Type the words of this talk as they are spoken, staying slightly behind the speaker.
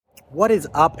What is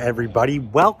up, everybody?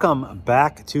 Welcome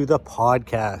back to the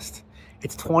podcast.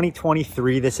 It's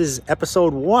 2023. This is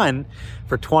episode 1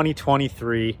 for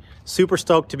 2023. Super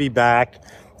stoked to be back.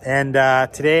 And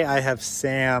today I have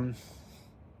Sam,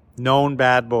 known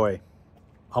bad boy.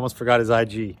 Almost forgot his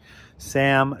IG.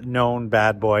 Sam, known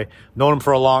bad boy. Known him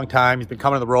for a long time. He's been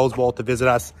coming to the Rose Bowl to visit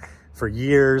us for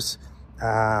years.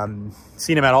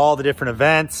 Seen him at all the different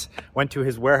events. Went to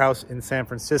his warehouse in San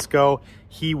Francisco.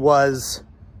 He was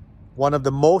one of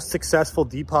the most successful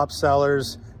Depop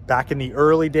sellers back in the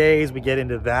early days. We get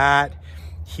into that.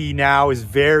 He now is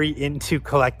very into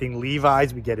collecting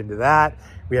Levi's. We get into that.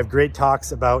 We have great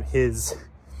talks about his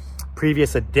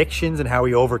previous addictions and how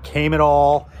he overcame it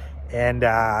all. And,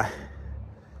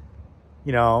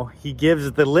 he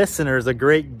gives the listeners a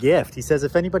great gift. He says,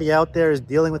 if anybody out there is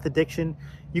dealing with addiction,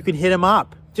 you can hit him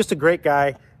up. Just a great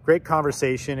guy, great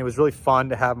conversation. It was really fun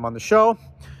to have him on the show.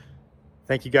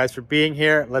 Thank you guys for being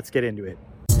here. Let's get into it.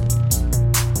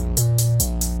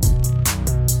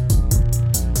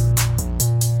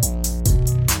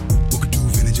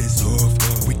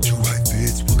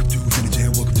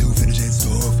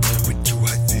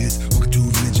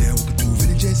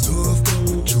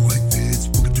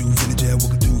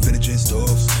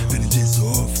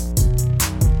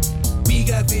 We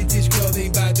got vintage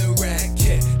clothing by the rack.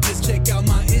 Just check out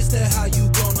my Insta. How you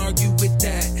gon' argue with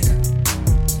that?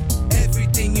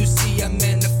 Everything you see, I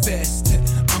manifest.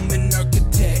 I'm an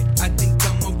architect. I think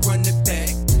I'ma run it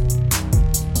back.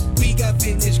 We got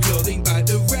vintage clothing by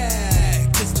the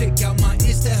rack. Just check out my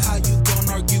Insta. How you gon'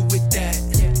 argue with that?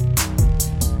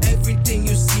 Everything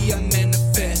you see, I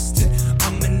manifest.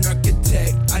 I'm an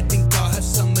architect. I think I'll have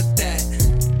some of that.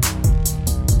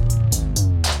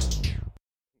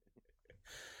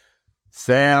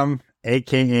 Sam,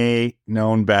 aka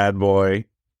known bad boy,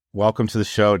 welcome to the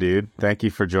show, dude. Thank you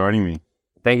for joining me.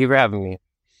 Thank you for having me.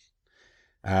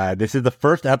 This is the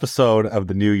first episode of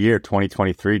the new year,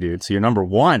 2023, dude. So you're number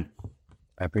 1.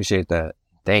 I appreciate that.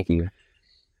 Thank you.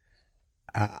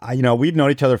 We've known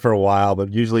each other for a while,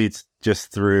 but usually it's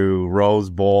just through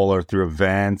Rose Bowl or through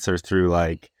events or through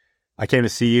I came to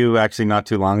see you actually not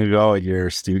too long ago at your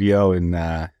studio in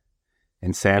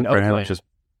San Fran, which is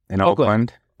in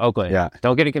Oakland. Oakland. Yeah.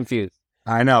 Don't get it confused.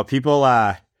 I know. People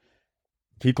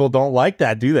don't like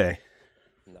that, do they?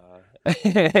 No.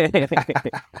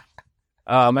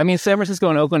 San Francisco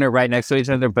and Oakland are right next to each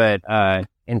other, but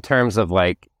in terms of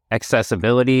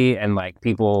accessibility and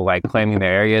people claiming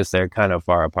their areas, they're kind of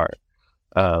far apart.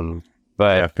 But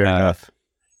yeah, fair enough.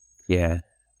 Yeah.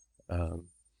 All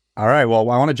right.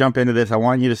 Well, I want to jump into this. I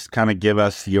want you to kind of give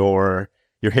us your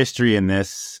history in the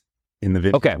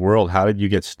vintage world. How did you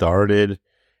get started?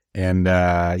 And,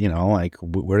 where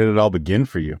did it all begin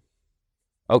for you?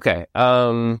 Okay.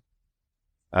 I'm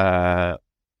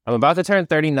about to turn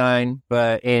 39,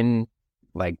 but in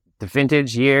the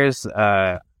vintage years,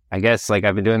 I guess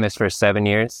I've been doing this for 7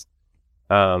 years.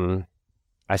 I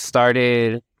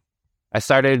started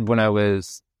when I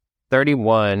was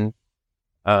 31,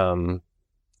 and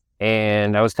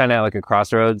I was kind of at a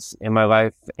crossroads in my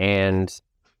life, and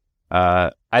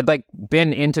I'd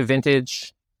been into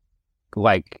vintage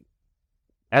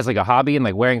as a hobby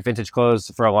and wearing vintage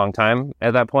clothes for a long time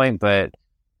at that point, but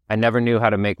I never knew how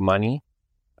to make money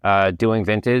doing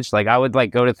vintage. I would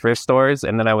go to thrift stores,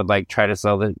 and then I would try to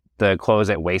sell the clothes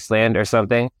at Wasteland or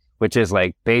something, which is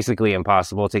basically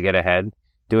impossible to get ahead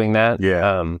doing that.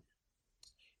 Yeah.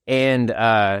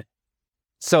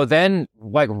 So then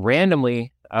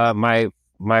randomly my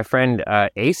friend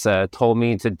Asa told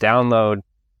me to download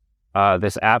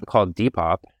this app called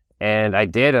Depop. And I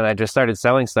did, and I just started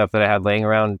selling stuff that I had laying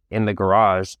around in the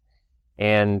garage.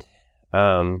 And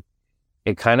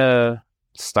it kind of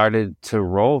started to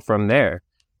roll from there.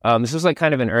 This was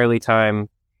kind of an early time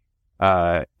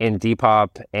in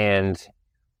Depop, and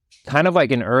kind of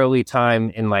an early time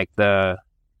in the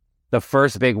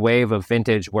first big wave of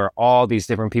vintage where all these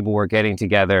different people were getting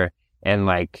together and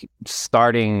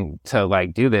starting to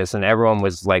do this, and everyone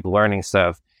was learning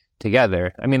stuff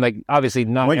together. I mean, obviously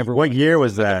not everyone. What year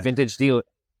was that? Vintage deal.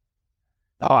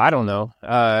 Oh, I don't know.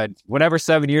 Whatever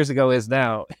 7 years ago is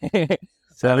now.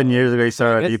 7 years ago you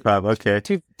started Depop. Okay.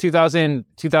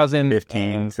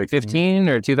 2015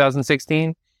 or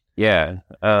 2016. Yeah.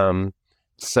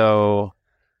 So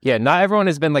yeah, not everyone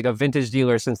has been a vintage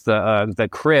dealer since the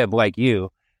crib like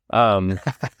you.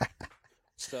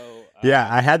 Yeah,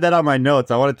 I had that on my notes.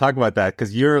 I want to talk about that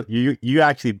because you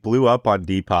actually blew up on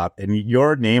Depop, and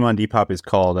your name on Depop is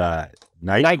called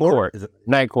Night Court.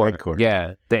 Night Court.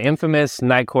 Yeah, the infamous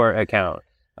Night Court account.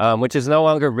 which is no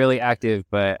longer really active,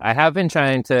 but I have been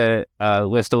trying to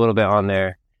list a little bit on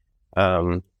there.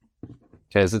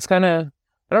 because it's kind of,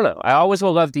 I don't know. I always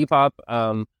will love Depop.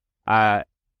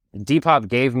 Depop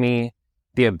gave me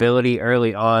the ability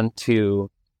early on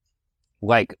to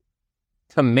like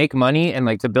to make money and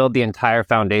like to build the entire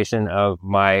foundation of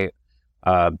my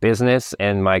business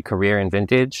and my career in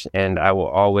vintage. And I will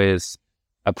always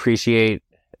appreciate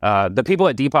the people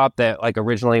at Depop that like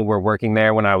originally were working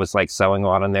there when I was like selling a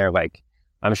lot on there. Like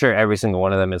I'm sure every single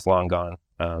one of them is long gone.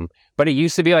 But it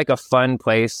used to be like a fun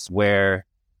place where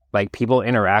like people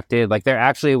interacted. Like there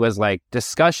actually was like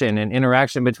discussion and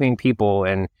interaction between people,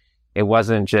 and it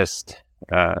wasn't just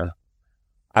I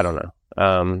don't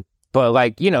know. But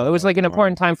like, you know, it was like an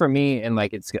important time for me, and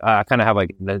like it's kind of have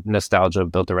like nostalgia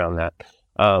built around that.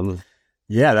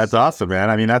 Yeah, that's awesome, man.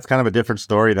 I mean, that's kind of a different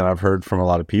story than I've heard from a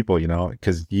lot of people, you know,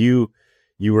 because you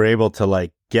were able to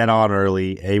like get on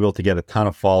early, able to get a ton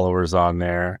of followers on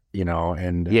there, you know,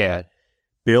 and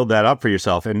build that up for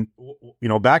yourself. And, you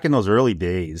know, back in those early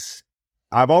days,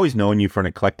 I've always known you for an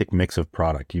eclectic mix of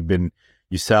product. You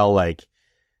sell like,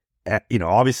 you know,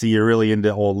 obviously you're really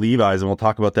into old Levi's, and we'll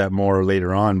talk about that more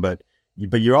later on, but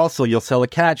you'll sell a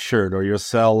cat shirt, or you'll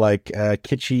sell like a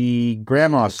kitschy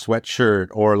grandma sweatshirt,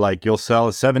 or like you'll sell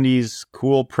a 70s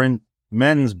cool print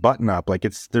men's button up. Like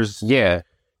it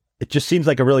just seems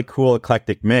like a really cool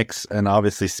eclectic mix, and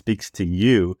obviously speaks to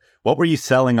you. What were you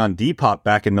selling on Depop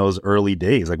back in those early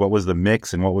days? Like what was the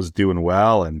mix and what was doing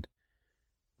well? And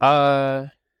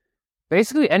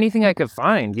basically anything I could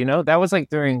find, you know. That was like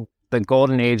during the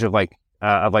golden age of like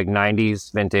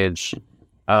 90s vintage,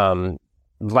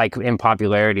 like in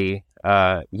popularity.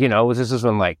 You know, this is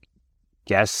when like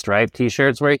Guess striped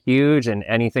t-shirts were huge, and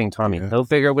anything Tommy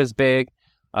Hilfiger was big.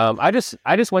 I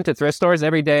just went to thrift stores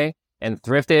every day and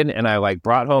thrifted, and I like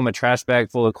brought home a trash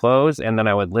bag full of clothes, and then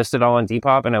I would list it all on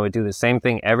Depop, and I would do the same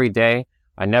thing every day.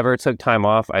 I never took time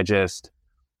off. I just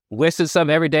listed stuff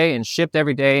every day and shipped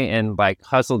every day, and like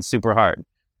hustled super hard.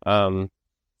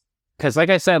 Because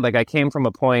like I said, like I came from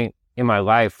a point in my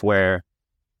life where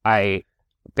I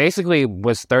basically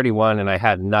was 31 and I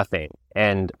had nothing,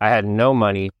 and I had no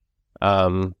money.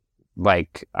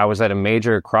 Like I was at a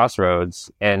major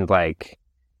crossroads, and like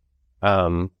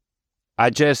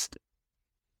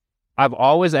I've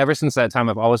always, ever since that time,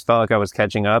 I've always felt like I was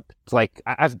catching up. It's like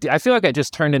I feel like I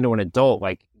just turned into an adult,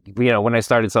 like, you know, when I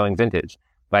started selling vintage.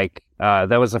 Like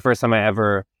that was the first time I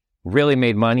ever really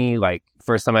made money, like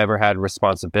first time I ever had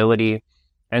responsibility.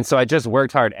 And so I just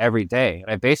worked hard every day.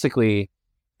 I basically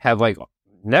have like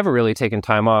never really taken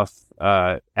time off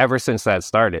ever since that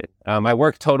started. I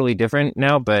work totally different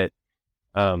now, but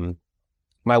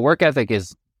my work ethic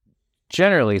is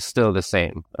generally still the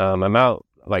same. I'm out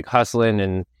like hustling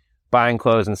and buying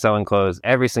clothes and selling clothes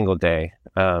every single day.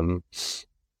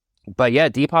 But yeah,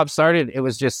 Depop started, it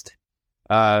was just,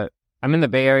 I'm in the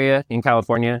Bay Area in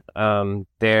California.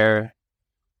 There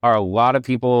are a lot of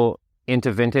people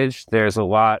into vintage. There's a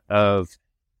lot of,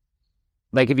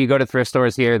 like, if you go to thrift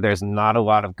stores here, there's not a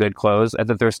lot of good clothes at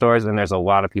the thrift stores, and there's a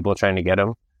lot of people trying to get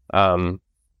them.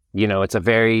 You know, it's a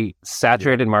very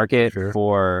saturated market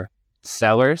for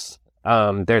sellers.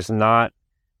 There's not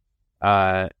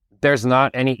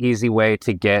any easy way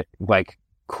to get like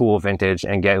cool vintage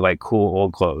and get like cool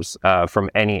old clothes from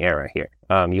any era here.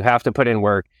 You have to put in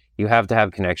work. You have to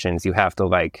have connections. You have to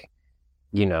like,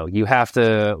 you know, you have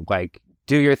to like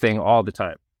do your thing all the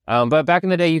time. But back in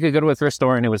the day, you could go to a thrift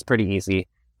store and it was pretty easy.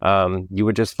 You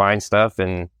would just find stuff,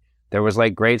 and there was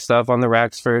like great stuff on the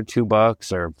racks for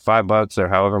 $2 or $5 or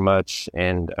however much.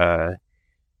 And,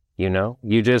 you know,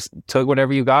 you just took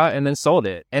whatever you got and then sold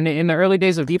it. And in the early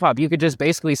days of Depop, you could just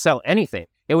basically sell anything.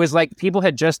 It was like people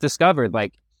had just discovered,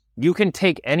 like, you can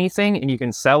take anything and you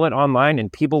can sell it online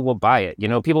and people will buy it. You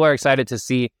know, people are excited to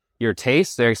see your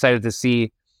taste. They're excited to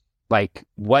see like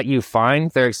what you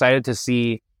find. They're excited to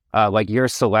see like your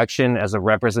selection as a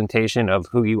representation of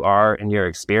who you are and your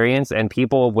experience. And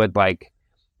people would like,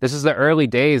 this is the early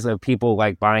days of people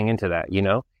like buying into that, you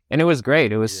know? And it was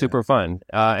great. It was super fun.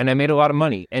 And I made a lot of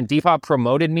money, and Depop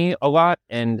promoted me a lot.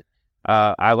 And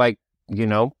I like, you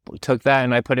know, took that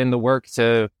and I put in the work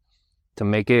to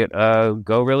make it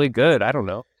go really good. I don't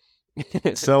know.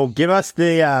 So give us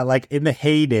the, like in the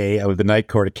heyday of the Night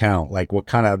Court account, like what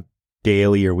kind of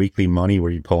daily or weekly money were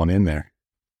you pulling in there?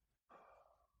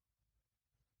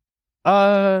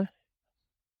 I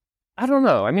don't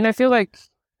know. I mean, I feel like,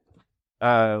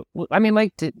 I mean,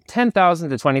 like 10,000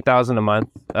 to 20,000 a month,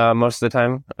 most of the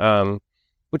time,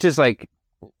 which is like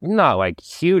not like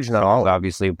huge numbers,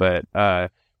 obviously, but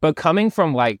coming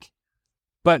from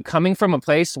a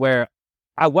place where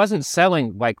I wasn't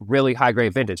selling like really high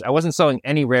grade vintage. I wasn't selling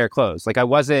any rare clothes. Like it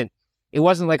wasn't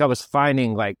like I was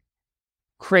finding like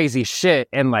crazy shit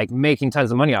and like making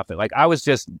tons of money off it. Like I was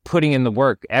just putting in the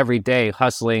work every day,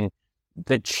 hustling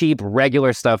the cheap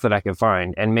regular stuff that I could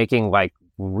find and making like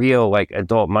real like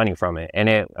adult money from it. And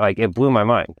it blew my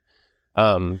mind.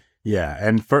 Yeah,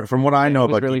 and from what I know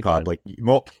about really Depop, like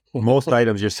most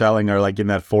items you're selling are like in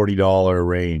that $40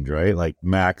 range, right? Like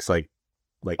max, like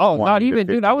oh, 20 not to even,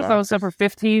 dude. I was selling stuff for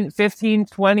 15,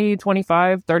 20,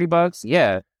 25, $30.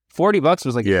 Yeah, $40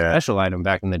 was like a special item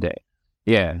back in the day.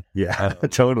 Yeah,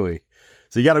 totally.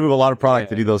 So you got to move a lot of product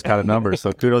to do those kind of numbers.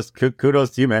 So kudos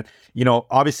to you, man. You know,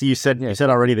 obviously you said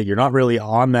already that you're not really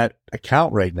on that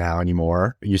account right now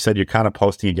anymore. You said you're kind of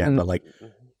posting again, but like,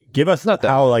 give us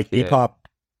how like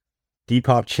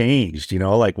Depop changed, you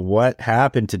know, like what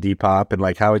happened to Depop and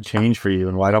like how it changed for you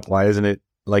and why isn't it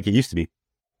like it used to be?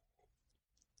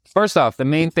 First off, the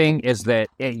main thing is that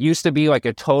it used to be like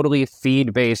a totally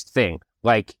feed-based thing.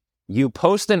 Like you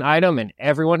post an item and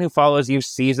everyone who follows you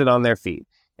sees it on their feed.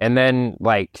 And then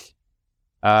like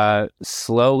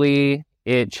slowly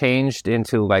it changed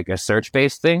into like a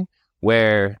search-based thing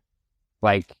where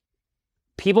like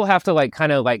people have to like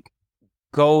kind of like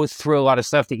go through a lot of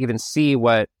stuff to even see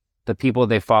what the people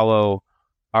they follow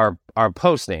are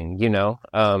posting, you know?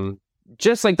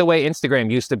 Just like the way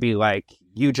Instagram used to be, like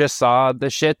you just saw the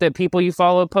shit that people you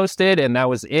follow posted and that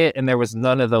was it. And there was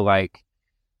none of the like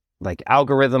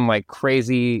algorithm, like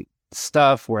crazy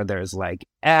stuff where there's like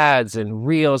ads and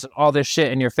reels and all this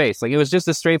shit in your face. Like it was just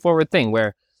a straightforward thing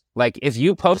where like if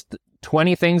you post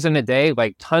 20 things in a day,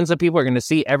 like tons of people are going to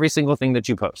see every single thing that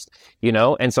you post, you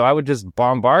know? And so I would just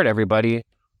bombard everybody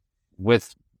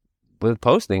with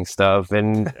posting stuff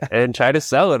and try to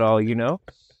sell it all, you know?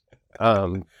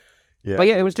 But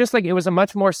yeah, it was just like, it was a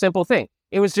much more simple thing.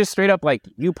 It was just straight up like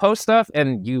you post stuff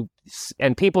and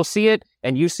people see it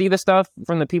and you see the stuff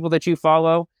from the people that you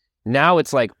follow. Now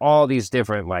it's like all these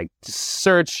different like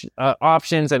search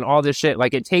options and all this shit.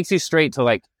 Like it takes you straight to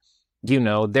like, you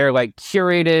know, they're like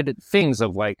curated things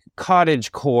of like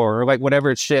cottage core or like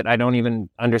whatever shit I don't even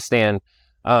understand.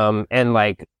 And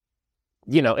like,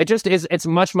 you know, it just is, it's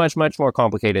much, much, much more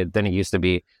complicated than it used to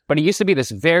be. But it used to be this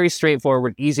very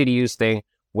straightforward, easy to use thing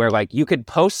where like you could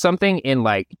post something in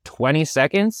like 20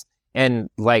 seconds and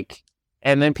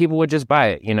then people would just buy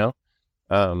it, you know?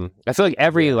 I feel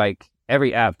like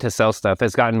every app to sell stuff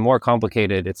has gotten more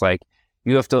complicated. It's like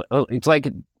it's like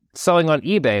selling on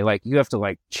eBay. Like you have to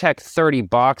like check 30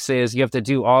 boxes. You have to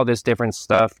do all this different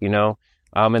stuff, you know?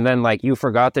 And then like you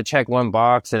forgot to check one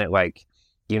box and it like,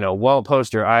 you know, won't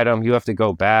post your item. You have to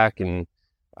go back and,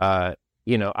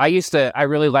 you know, I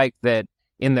really liked that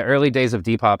in the early days of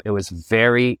Depop, it was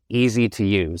very easy to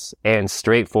use and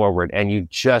straightforward and you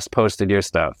just posted your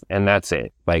stuff and that's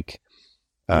it. Like,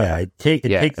 it takes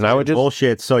and I would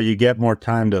bullshit so you get more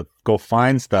time to go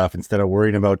find stuff instead of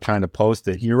worrying about trying to post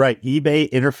it. You're right. eBay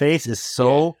interface is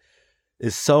so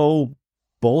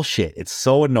bullshit. It's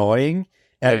so annoying.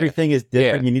 Everything is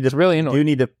different. You need to really annoying. You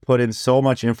need to put in so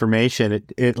much information.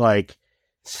 It like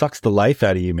sucks the life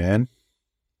out of you, man.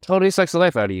 Totally sucks the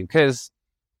life out of you because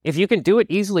if you can do it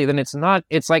easily, then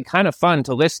it's like kind of fun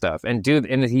to list stuff and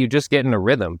you just get in a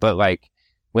rhythm. But like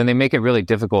when they make it really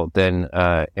difficult, then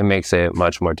it makes it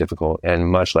much more difficult and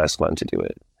much less fun to do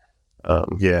it.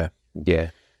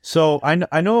 Yeah. So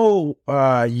I know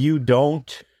you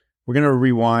don't. We're gonna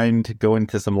rewind, go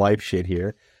into some life shit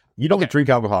here. You don't drink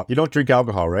alcohol. You don't drink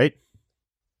alcohol, right?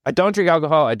 I don't drink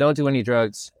alcohol. I don't do any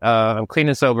drugs. I'm clean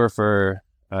and sober for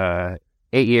 8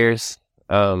 years.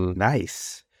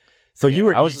 Nice. So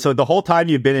so the whole time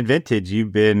you've been in Vintage,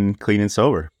 you've been clean and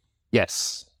sober.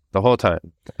 Yes, the whole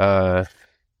time.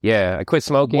 Yeah, I quit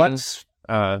smoking. Nice.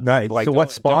 Like, so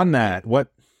what spawned that?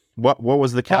 What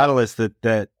was the catalyst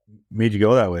that made you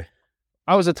go that way?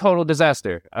 I was a total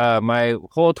disaster. My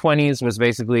whole 20s was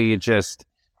basically just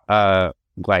ever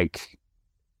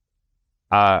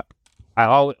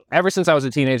since I was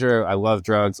a teenager, I loved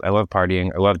drugs, I loved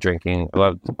partying, I loved drinking, I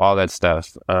loved all that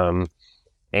stuff.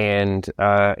 And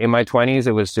in my 20s,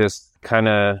 it was just kind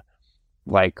of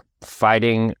like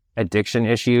fighting addiction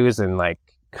issues and like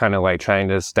kind of like trying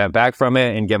to step back from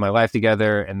it and get my life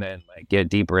together and then like get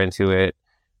deeper into it.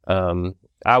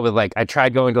 I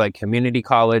tried going to like community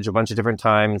college a bunch of different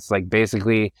times, like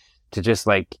basically to just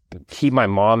like keep my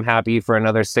mom happy for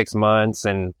another 6 months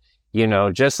and, you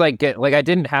know, just like I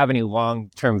didn't have any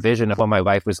long-term vision of what my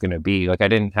life was going to be. Like I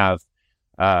didn't have,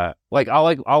 all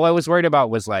I was worried about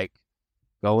was like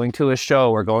going to a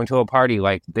show or going to a party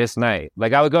like this night.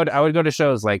 Like I would go to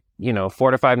shows like, you know,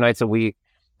 4 to 5 nights a week.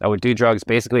 I would do drugs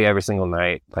basically every single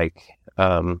night. Like,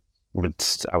 I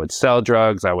would sell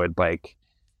drugs. I would like,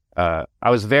 I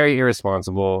was very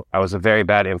irresponsible. I was a very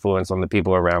bad influence on the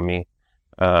people around me.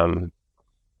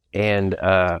 and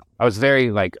I was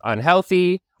very like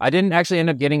unhealthy. I didn't actually end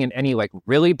up getting in any like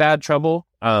really bad trouble,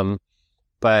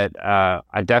 but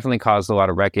I definitely caused a lot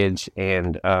of wreckage.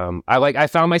 And I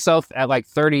found myself at like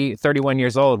 30, 31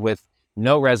 years old with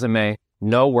no resume,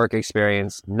 no work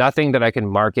experience, nothing that I can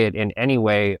market in any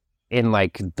way in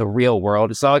like the real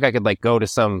world. It's not like I could like go to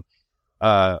some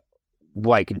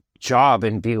like job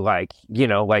and be like, you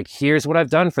know, like, here's what I've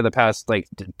done for the past like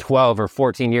 12 or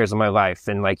 14 years of my life,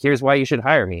 and like, here's why you should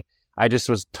hire me. I just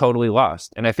was totally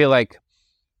lost. And I feel like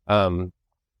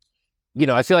you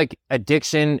know, I feel like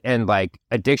addiction and like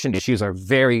addiction issues are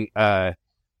very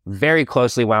very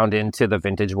closely wound into the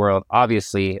vintage world.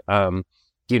 Obviously,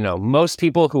 you know, most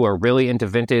people who are really into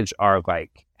vintage are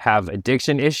like have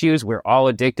addiction issues. We're all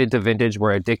addicted to vintage.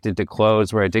 We're addicted to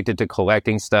clothes. We're addicted to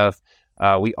collecting stuff.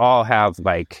 We all have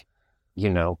like, you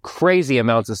know, crazy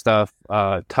amounts of stuff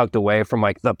tucked away from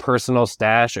like the personal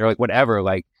stash or like whatever.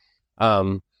 Like,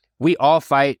 we all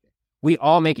fight. We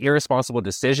all make irresponsible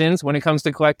decisions when it comes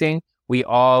to collecting. We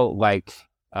all like,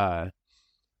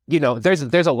 you know,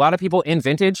 there's a lot of people in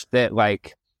vintage that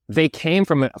like, they came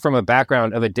from a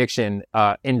background of addiction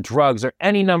in drugs or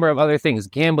any number of other things,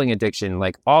 gambling addiction,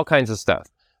 like all kinds of stuff.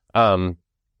 And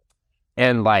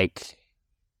like,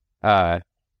 I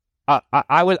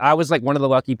was like one of the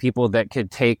lucky people that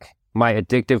could take my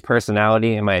addictive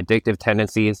personality and my addictive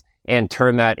tendencies and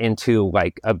turn that into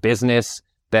like a business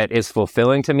that is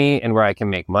fulfilling to me and where I can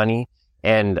make money.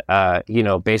 And, you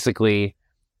know, basically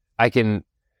I can,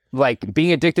 like,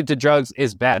 being addicted to drugs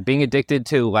is bad. Being addicted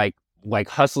to like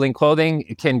hustling clothing,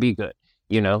 it can be good,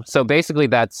 you know? So basically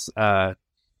that's,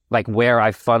 like where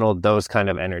I funneled those kind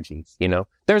of energies, you know?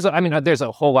 There's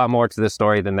a whole lot more to the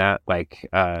story than that. Like,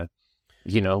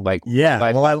 you know, like, yeah,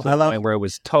 well, I love where it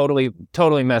was totally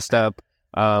messed up.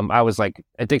 I was like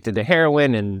addicted to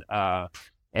heroin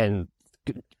and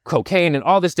cocaine and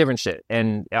all this different shit.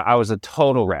 And I was a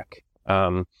total wreck.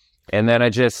 And then I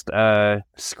just,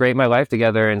 scraped my life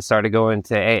together and started going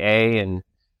to AA and,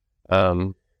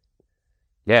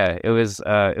 yeah, it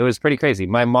was pretty crazy.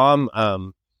 My mom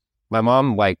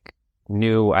like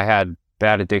knew I had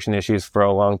bad addiction issues for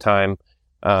a long time.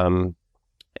 And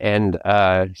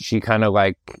she kind of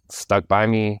like stuck by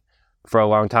me for a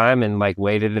long time and like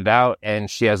waited it out. And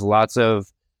she has lots of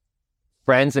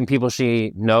friends and people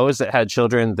she knows that had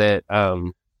children that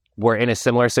were in a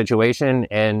similar situation,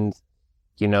 and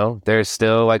you know, they're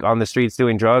still like on the streets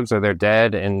doing drugs or they're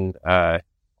dead. And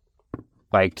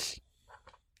like,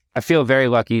 I feel very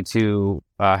lucky to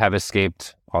have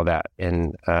escaped all that.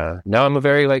 And now I'm a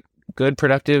very like good,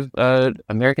 productive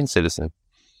American citizen.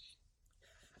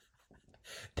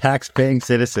 Tax-paying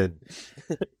citizen.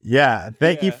 Yeah,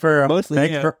 thank you for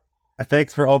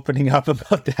thanks for opening up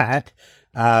about that.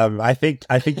 I think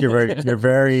you're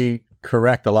very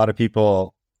correct. A lot of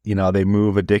people, you know, they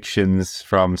move addictions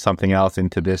from something else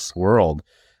into this world,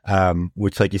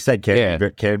 which, like you said, can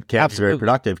be very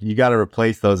productive. You got to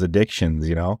replace those addictions.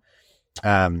 You know,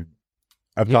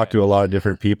 I've talked to a lot of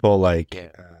different people. Like,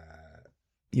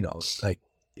 you know, like.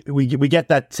 We get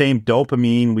that same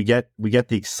dopamine. We get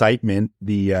the excitement,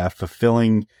 the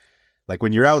fulfilling. Like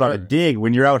when you're out on a dig,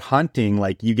 when you're out hunting,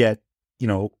 like you get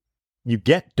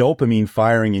dopamine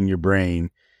firing in your brain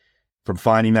from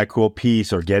finding that cool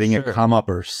piece or getting it come up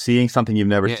or seeing something you've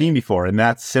never seen before, and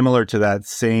that's similar to that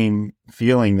same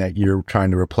feeling that you're trying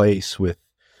to replace with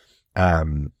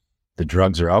the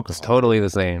drugs or alcohol. It's totally the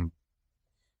same.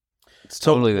 It's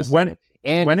totally the same.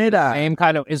 It's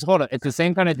the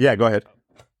same kind of. Yeah, go ahead.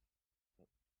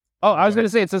 Oh, I was going to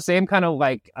say it's the same kind of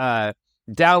like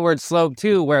downward slope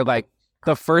too, where like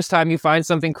the first time you find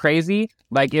something crazy,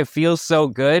 like it feels so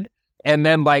good. And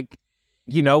then like,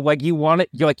 you know, like you want it,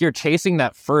 you're chasing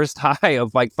that first high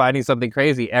of like finding something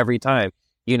crazy every time,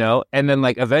 you know? And then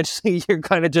like eventually you're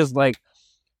kind of just like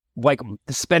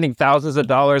spending thousands of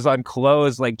dollars on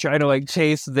clothes, like trying to like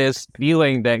chase this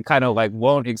feeling that kind of like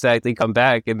won't exactly come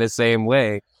back in the same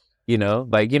way. You know,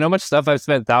 like, you know, much stuff I've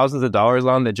spent thousands of dollars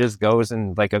on that just goes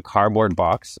in like a cardboard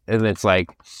box. And it's like,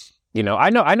 you know, I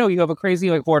know you have a crazy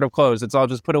like hoard of clothes. It's all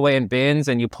just put away in bins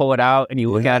and you pull it out and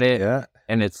you look at it. Yeah.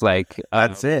 And it's like,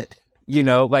 that's it. You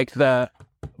know, like but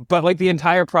the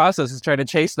entire process is trying to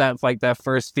chase that, like that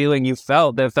first feeling you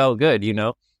felt that felt good. You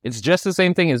know, it's just the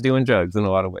same thing as doing drugs in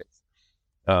a lot of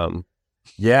ways.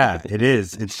 Yeah, it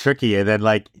is. It's tricky. And then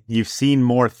like you've seen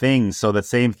more things, so the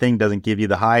same thing doesn't give you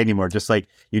the high anymore. Just like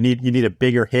you need a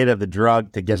bigger hit of the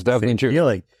drug to get the same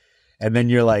feeling. And then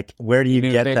you're like, where do you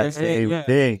get that same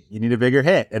thing? You need a bigger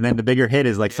hit. And then the bigger hit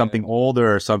is like something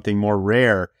older or something more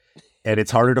rare. And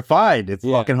it's harder to find. It's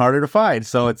fucking harder to find.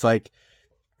 So it's like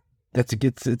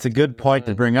it's a good point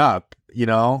to bring up, you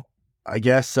know? I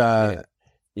guess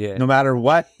Yeah. no matter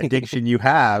what addiction you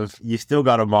have, you still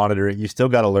got to monitor it. You still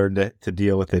got to learn to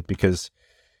deal with it because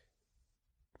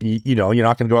you know you're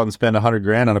not going to go out and spend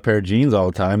 $100,000 on a pair of jeans all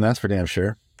the time. That's for damn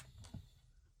sure.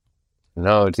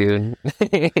 No, dude.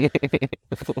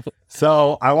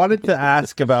 So I wanted to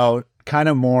ask about kind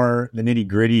of more the nitty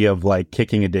gritty of like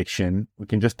kicking addiction. We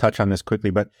can just touch on this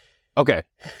quickly, but Okay.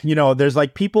 you know, there's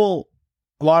like people,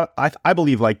 a lot, I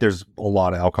believe like there's a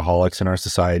lot of alcoholics in our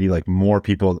society. Like more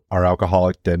people are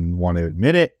alcoholic than want to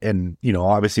admit it. And, you know,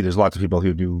 obviously there's lots of people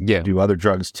who do other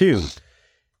drugs too.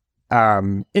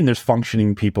 And there's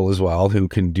functioning people as well who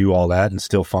can do all that and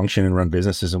still function and run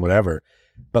businesses and whatever.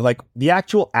 But like the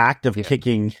actual act of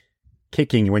kicking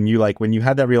when you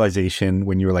had that realization,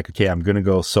 when you were like, okay, I'm going to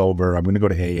go sober, I'm going to go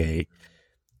to AA.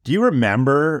 Do you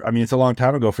remember, I mean, it's a long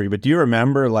time ago for you, but do you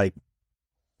remember like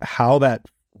how that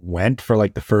went for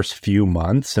like the first few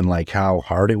months and like how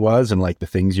hard it was and like the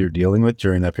things you're dealing with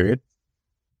during that period?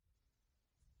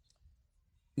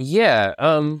 Yeah.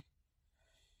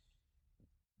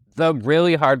 The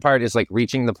really hard part is like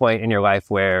reaching the point in your life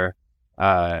where,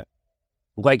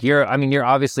 like you're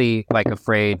obviously like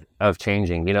afraid of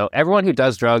changing, you know, everyone who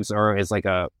does drugs or is like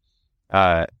a,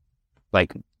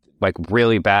 like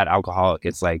really bad alcoholic.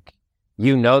 It's like,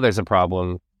 you know, there's a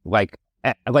problem. Like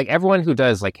everyone who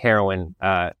does like heroin,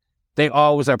 they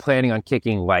always are planning on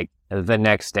kicking like the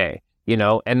next day, you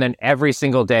know, and then every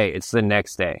single day it's the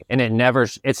next day and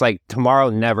it's like tomorrow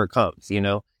never comes, you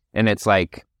know, and it's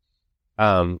like,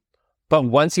 but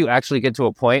once you actually get to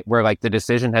a point where like the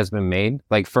decision has been made,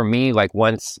 like for me, like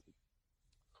once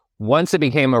it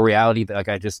became a reality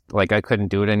that like I couldn't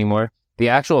do it anymore, the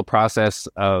actual process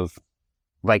of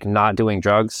like not doing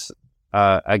drugs,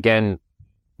 again,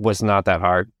 was not that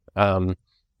hard. The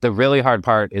really hard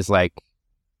part is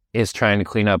trying to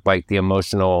clean up like the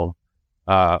emotional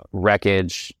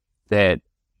wreckage that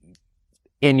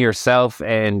in yourself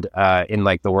and in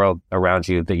like the world around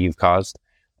you that you've caused.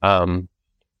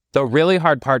 The really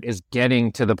hard part is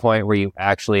getting to the point where you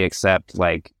actually accept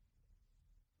like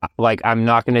I'm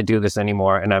not going to do this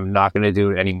anymore and I'm not going to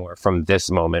do it anymore from this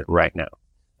moment right now.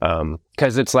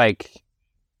 'Cause it's like,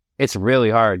 it's really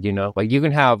hard, you know, like you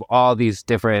can have all these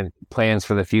different plans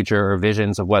for the future or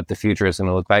visions of what the future is going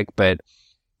to look like, but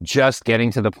just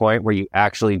getting to the point where you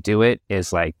actually do it is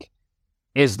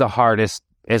the hardest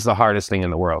thing in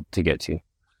the world to get to.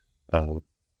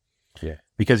 Yeah.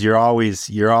 Because you're always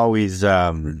like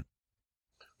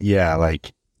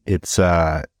it's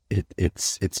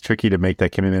tricky to make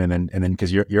that commitment and then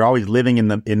because you're always living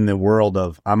in the world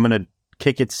of I'm gonna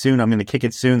kick it soon,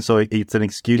 so it's an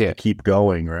excuse to keep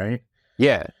going, right?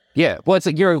 Yeah well, it's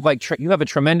like you're like you have a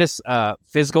tremendous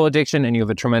physical addiction and you have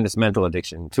a tremendous mental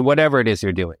addiction to whatever it is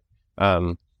you're doing,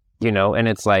 you know, and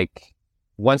it's like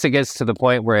once it gets to the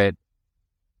point where it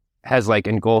has like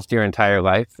engulfed your entire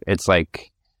life, it's like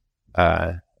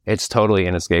it's totally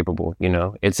inescapable, you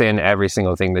know. It's in every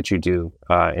single thing that you do,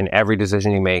 in every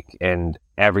decision you make, and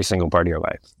every single part of your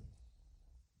life.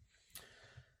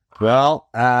 Well,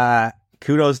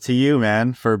 kudos to you,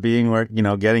 man, for being where, you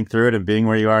know, getting through it and being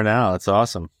where you are now. That's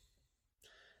awesome.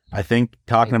 I think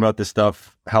talking about this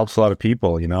stuff helps a lot of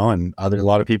people, you know, and a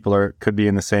lot of people could be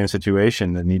in the same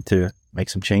situation that need to make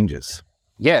some changes.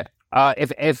 Yeah.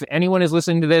 If anyone is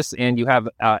listening to this and you have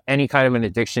any kind of an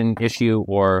addiction issue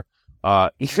or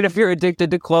even if you're addicted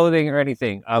to clothing or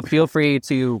anything, feel free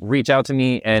to reach out to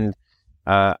me and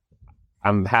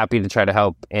I'm happy to try to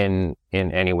help in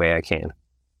any way I can.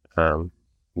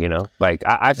 You know, like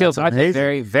I feel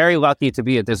very, very lucky to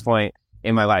be at this point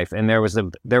in my life. And there was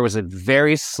a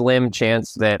very slim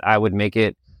chance that I would make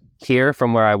it here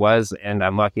from where I was. And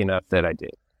I'm lucky enough that I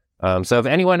did. So if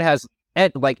anyone has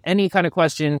like any kind of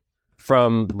question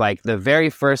from like the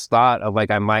very first thought of like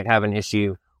I might have an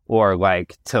issue or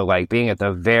like to like being at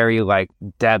the very like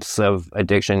depths of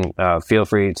addiction, feel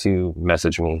free to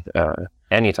message me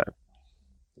anytime.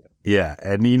 Yeah,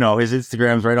 and you know his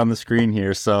Instagram's right on the screen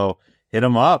here, so hit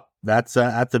him up. That's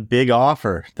a big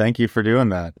offer. Thank you for doing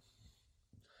that.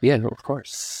 Yeah, of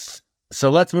course. So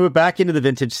let's move back into the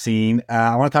vintage scene.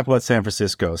 I want to talk about San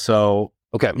Francisco. So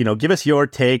okay, you know, give us your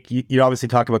take. You obviously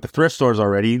talk about the thrift stores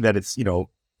already. That it's, you know,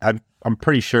 I'm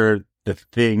pretty sure the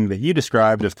thing that you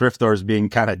described of thrift stores being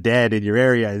kind of dead in your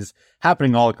area is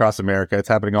happening all across America. It's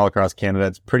happening all across Canada.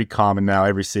 It's pretty common now.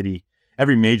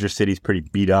 Every major city is pretty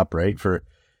beat up, right? For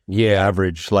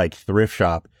average like thrift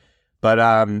shop.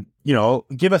 But you know,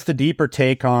 give us the deeper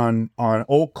take on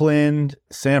Oakland,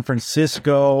 San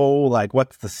Francisco. Like,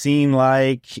 what's the scene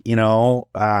like? You know,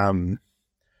 the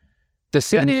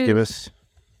scene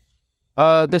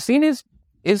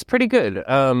is pretty good.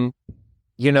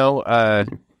 You know,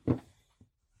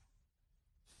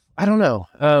 I don't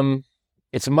know.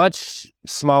 It's much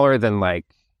smaller than like,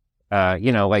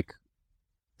 like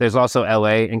there's also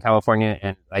LA in California,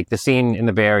 and like the scene in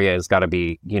the Bay Area has got to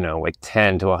be, like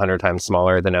 10 to 100 times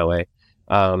smaller than LA.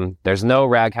 There's no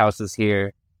rag houses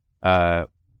here.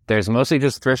 There's mostly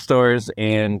just thrift stores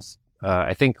and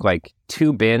I think like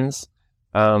 2 bins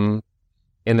in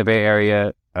the Bay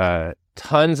Area.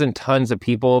 Tons and tons of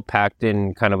people packed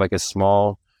in kind of like a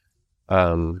small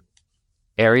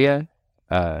area.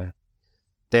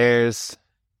 There's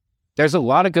a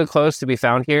lot of good clothes to be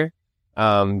found here.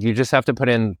 You just have to put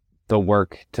in the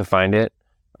work to find it.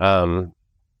 I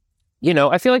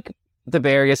feel like the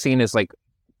Bay Area scene is like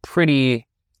pretty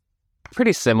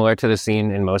similar to the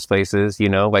scene in most places.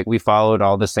 Like we followed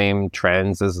all the same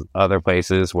trends as other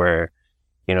places where,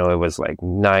 it was like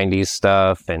 90s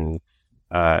stuff and,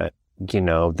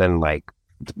 then like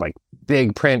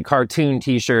big print cartoon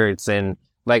t-shirts and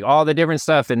like all the different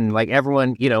stuff. And like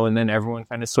everyone, and then everyone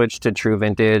kind of switched to true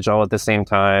vintage all at the same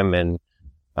time. And,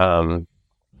 the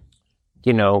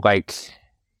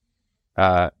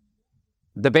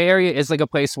Bay Area is like a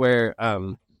place where,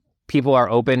 people are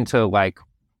open to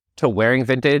wearing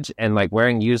vintage and like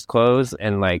wearing used clothes.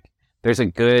 And like, there's a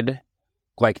good,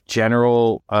 like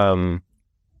general,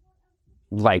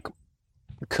 like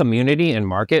community and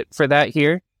market for that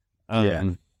here.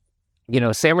 San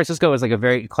Francisco is like a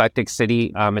very eclectic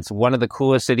city. It's one of the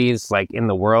coolest cities like in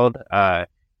the world.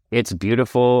 It's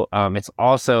beautiful. It's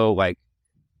also like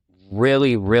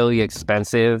really, really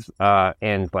expensive,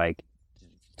 and like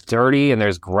dirty, and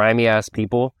there's grimy ass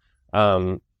people.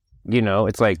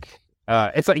 It's like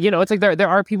there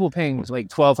are people paying like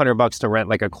 $1,200 to rent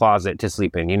like a closet to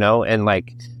sleep in,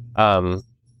 and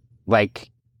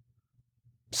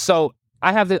so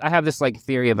I have this like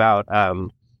theory about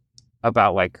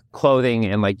like clothing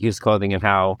and like used clothing and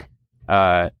how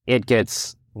it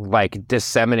gets like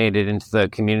disseminated into the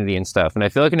community and stuff. And I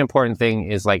feel like an important thing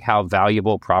is like how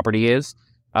valuable property is.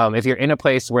 If you're in a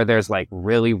place where there's like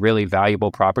really, really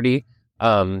valuable property,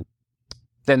 then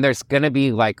there's going to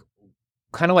be like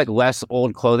kind of like less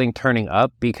old clothing turning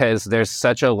up because there's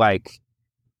such a like,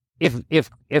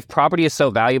 if property is so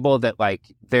valuable that like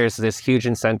there's this huge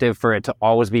incentive for it to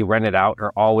always be rented out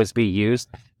or always be used,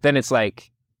 then it's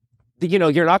like,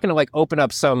 you're not going to like open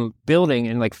up some building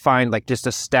and like find like just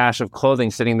a stash of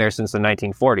clothing sitting there since the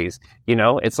 1940s.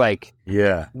 It's like,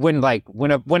 yeah, when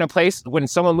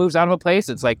someone moves out of a place,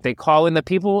 it's like they call in the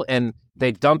people and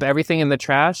they dump everything in the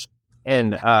trash.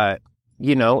 And,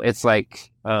 it's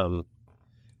like,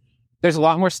 there's a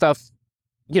lot more stuff,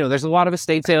 there's a lot of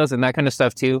estate sales and that kind of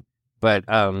stuff too. But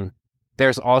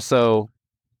there's also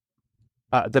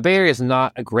the Bay Area is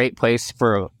not a great place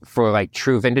for like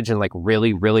true vintage and like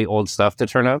really, really old stuff to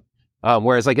turn up.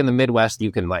 Whereas like in the Midwest,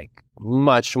 you can like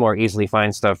much more easily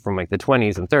find stuff from like the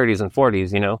 20s and 30s and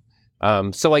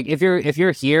 40s, So like if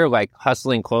you're here like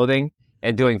hustling clothing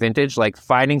and doing vintage, like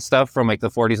finding stuff from like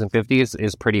the 40s and 50s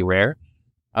is pretty rare.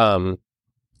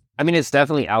 It's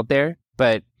definitely out there,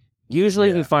 but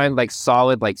usually we find like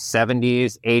solid like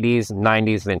 70s, 80s,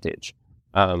 90s vintage.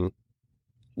 And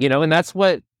that's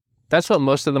what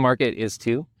most of the market is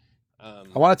too. I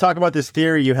want to talk about this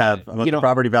theory you have about the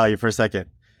property value for a second.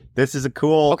 This is a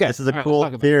cool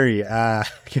theory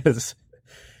because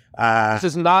this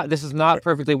is not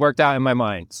perfectly worked out in my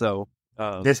mind. So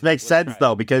this makes sense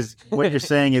though, because what you're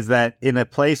saying is that in a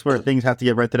place where things have to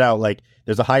get rented out, like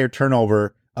there's a higher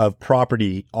turnover of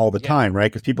property all the time, right?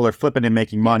 Because people are flipping and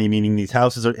making money, meaning these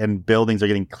houses and buildings are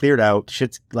getting cleared out.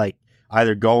 Shit's like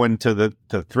either going to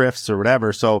thrifts or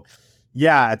whatever. So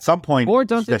yeah, at some point, or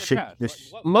dumped in the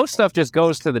trash. Most stuff just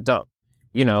goes to the dump.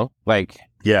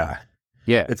 Yeah.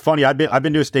 It's funny. I've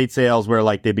been to estate sales where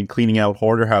like they've been cleaning out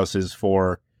hoarder houses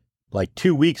for like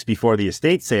 2 weeks before the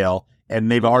estate sale,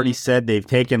 and they've already said they've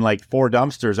taken like 4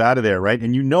 dumpsters out of there, right?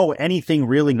 And anything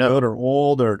really good or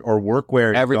old or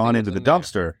workwear has gone into the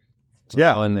dumpster.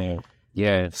 All in there.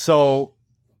 Yeah. So,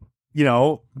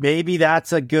 maybe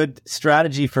that's a good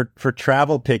strategy for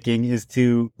travel picking, is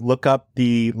to look up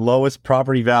the lowest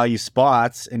property value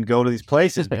spots and go to these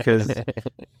places because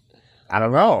I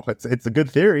don't know. It's a good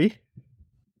theory.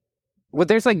 Well,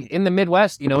 there's like in the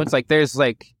Midwest, it's like there's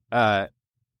like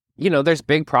there's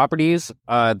big properties.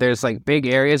 There's like big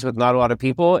areas with not a lot of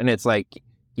people, and it's like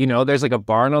there's like a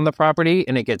barn on the property,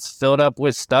 and it gets filled up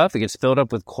with stuff. It gets filled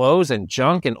up with clothes and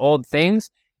junk and old things,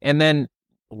 and then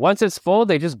once it's full,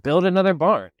 they just build another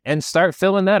barn and start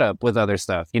filling that up with other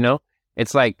stuff.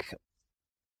 It's like,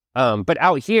 but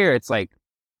out here, it's like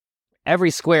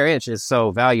every square inch is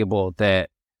so valuable that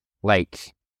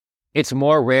like it's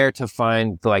more rare to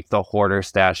find like the hoarder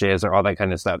stashes or all that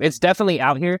kind of stuff. It's definitely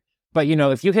out here, But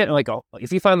if you hit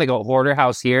if you find like a hoarder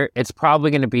house here, it's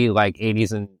probably going to be like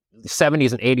 80s and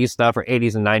 70s and 80s stuff, or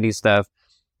 80s and 90s stuff.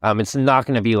 It's not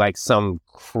going to be like some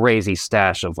crazy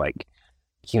stash of like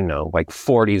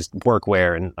 40s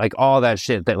workwear and like all that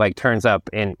shit that like turns up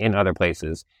in other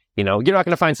places. You're not going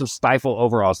to find some Stifle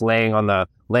overalls laying in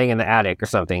the attic or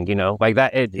something. Like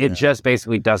that. It just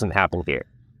basically doesn't happen here.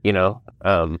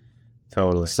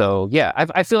 Totally. So yeah,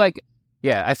 I feel like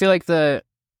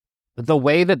the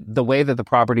way that the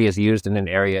property is used in an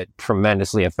area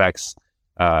tremendously affects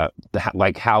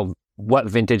what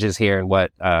vintage is here and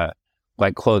what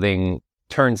like clothing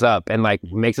turns up and like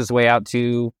makes its way out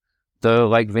to the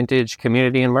like vintage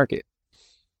community and market.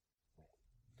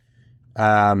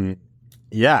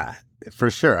 Yeah, for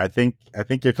sure. I think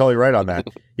you're totally right on that.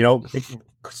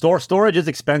 Storage is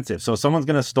expensive. So if someone's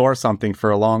going to store something for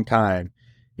a long time,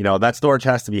 that storage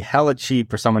has to be hella cheap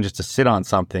for someone just to sit on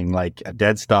something like a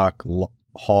dead stock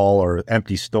haul or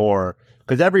empty store.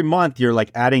 Because every month you're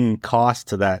like adding cost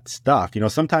to that stuff.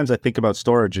 Sometimes I think about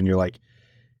storage and you're like,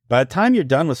 by the time you're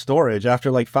done with storage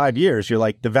after like 5 years, you're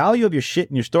like, the value of your shit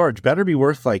in your storage better be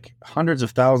worth like hundreds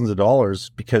of thousands of dollars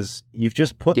because you've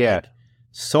just put like,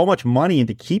 so much money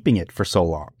into keeping it for so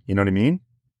long. You know what I mean?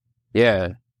 Yeah.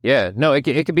 No, it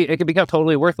could become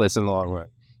totally worthless in the long run.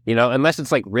 Unless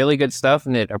it's like really good stuff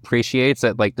and it appreciates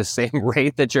at like the same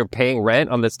rate that you're paying rent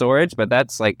on the storage, but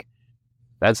that's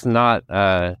not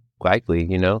likely,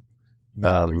 No,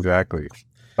 exactly.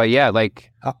 But yeah,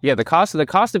 the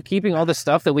cost of keeping all the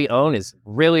stuff that we own is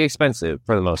really expensive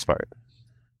for the most part.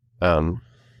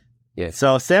 Yeah.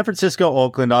 So San Francisco,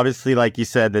 Oakland, obviously, like you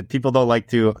said, that people don't like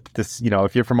to this.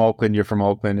 If you're from Oakland, you're from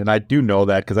Oakland, and I do know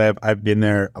that because I've been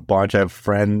there a bunch. I have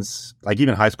friends, like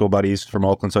even high school buddies from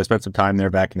Oakland, so I spent some time there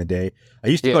back in the day. I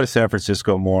used to go to San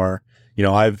Francisco more.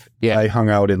 I hung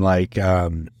out in like,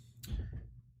 to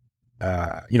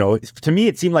me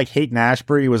it seemed like Haight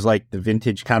Ashbury was like the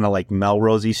vintage kind of like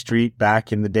Melrose Street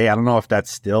back in the day. I don't know if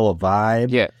that's still a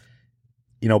vibe. Yeah.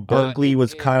 Berkeley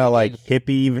was kind of like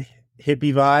hippie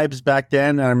vibes back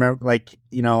then. And I remember like,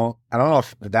 I don't know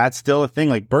if that's still a thing.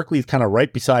 Like Berkeley's kind of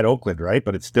right beside Oakland, right?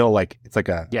 But it's still like, it's like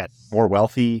a more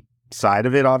wealthy side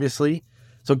of it, obviously.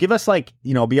 So give us like,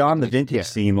 beyond the vintage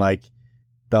scene, like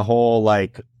the whole,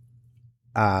 like,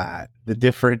 the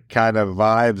different kind of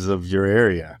vibes of your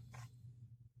area.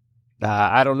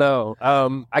 I don't know.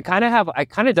 I kind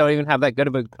of don't even have that good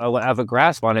of a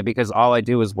grasp on it because all I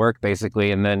do is work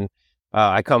basically. And then,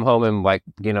 I come home and like,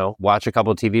 watch a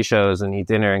couple of TV shows and eat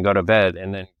dinner and go to bed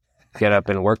and then get up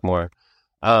and work more.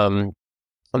 I'm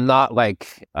not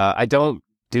like, I don't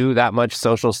do that much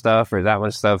social stuff or that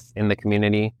much stuff in the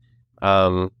community.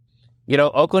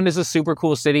 Oakland is a super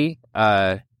cool city.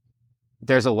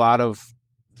 There's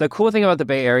the cool thing about the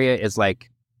Bay Area is like,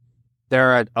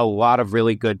 there are a lot of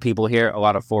really good people here, a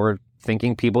lot of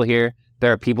forward-thinking people here.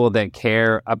 There are people that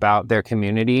care about their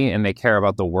community and they care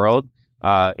about the world.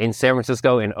 In San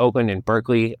Francisco, in Oakland, in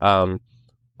Berkeley, all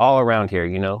around here,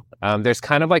 there's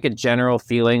kind of like a general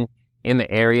feeling in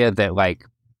the area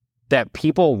that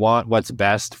people want what's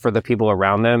best for the people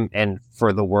around them and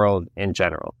for the world in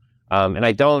general. And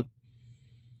I don't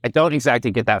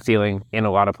exactly get that feeling in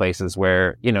a lot of places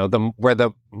where, where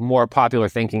the more popular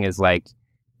thinking is like,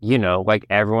 like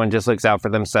everyone just looks out for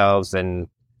themselves and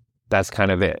that's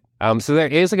kind of it. So there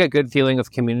is like a good feeling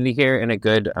of community here and a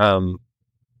good,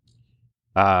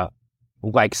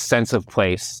 like sense of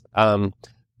place.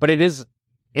 But it is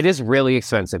really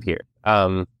expensive here.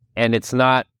 And it's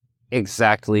not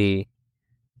exactly,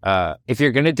 if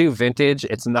you're going to do vintage,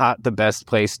 it's not the best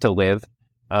place to live.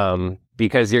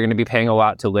 Because you're going to be paying a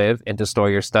lot to live and to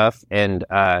store your stuff. And,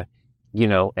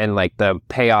 and like the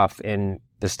payoff in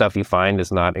the stuff you find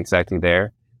is not exactly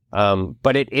there.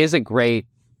 But it is a great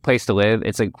place to live.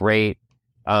 It's a great,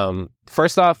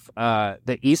 first off,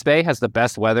 the East Bay has the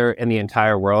best weather in the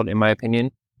entire world, in my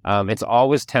opinion. It's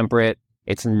always temperate.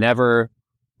 It's never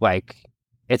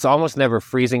it's almost never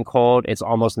freezing cold. It's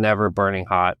almost never burning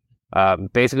hot.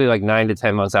 Basically like 9 to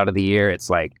 10 months out of the year, it's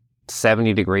like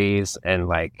 70 degrees and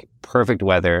like perfect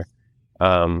weather.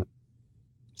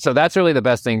 So that's really the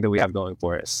best thing that we have going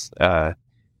for us.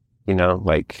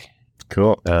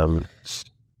 Cool.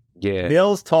 Yeah.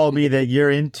 Mills told me that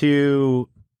you're into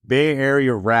Bay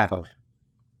Area rap.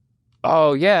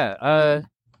 Oh yeah.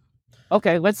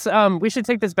 Okay, let's we should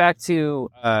take this back to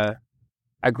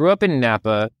I grew up in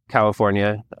Napa,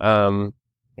 California. And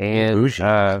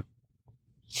yeah,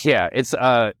 it's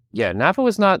Napa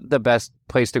was not the best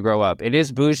place to grow up. It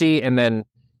is bougie, and then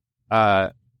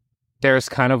there's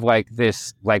kind of like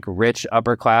this like rich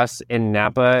upper class in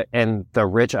Napa, and the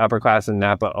rich upper class in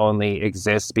Napa only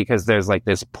exists because there's like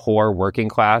this poor working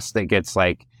class that gets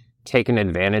like taken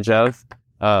advantage of,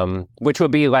 which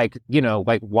would be like, you know,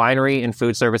 like winery and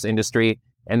food service industry.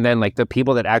 And then like the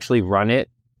people that actually run it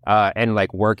and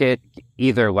like work it,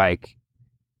 either like,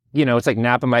 you know, it's like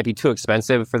Napa might be too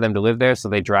expensive for them to live there. So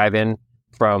they drive in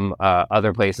from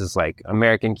other places like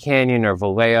American Canyon or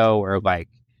Vallejo or like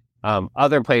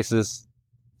other places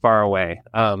far away.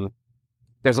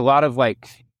 There's a lot of like,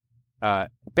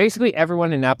 basically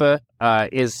everyone in Napa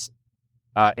is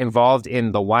involved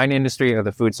in the wine industry or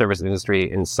the food service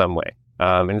industry in some way.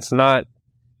 And it's not,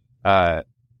 to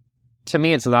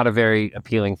me, it's not a very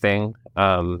appealing thing.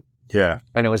 Yeah.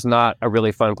 And it was not a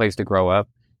really fun place to grow up.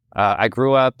 I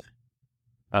grew up,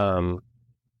 we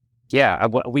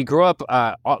grew up,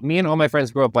 me and all my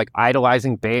friends grew up like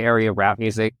idolizing Bay Area rap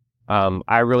music.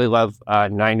 I really love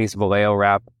 90s Vallejo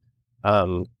rap.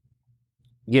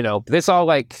 You know, this all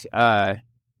like,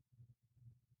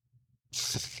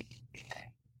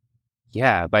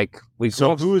 yeah, like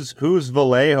So who's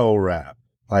Vallejo rap?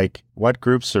 Like, what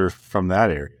groups are from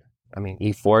that area? I mean,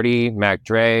 E40, Mac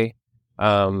Dre.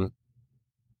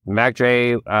 Mac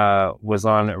Dre was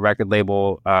on a record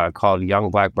label called Young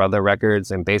Black Brother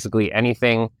Records, and basically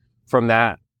anything from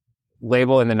that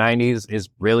label in the 90s is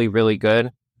really, really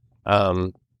good.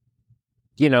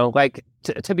 You know, like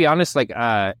to be honest, like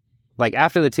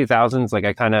after the 2000s, like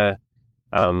I kind of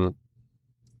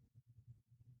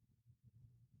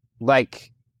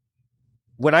like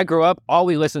when I grew up, all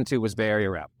we listened to was Bay Area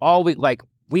rap.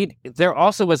 There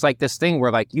also was like this thing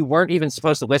where like you weren't even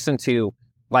supposed to listen to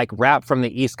like rap from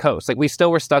the East Coast. Like we still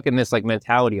were stuck in this like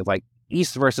mentality of like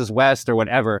East versus West or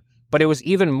whatever, but it was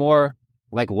even more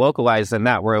like localized than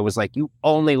that, where it was like you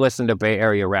only listen to Bay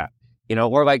Area rap, you know,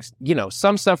 or like, you know,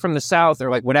 some stuff from the South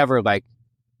or like whatever, like,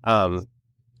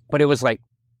 but it was like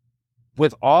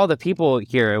with all the people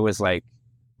here, it was like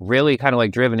really kind of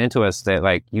like driven into us that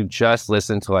like you just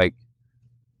listen to like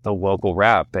the local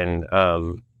rap. And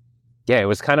yeah, it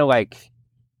was kind of like,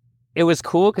 it was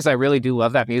cool because I really do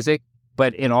love that music,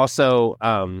 but it also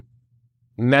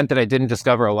meant that I didn't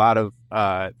discover a lot of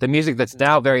the music that's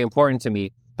now very important to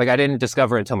me. Like I didn't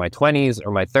discover it until my 20s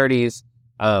or my 30s.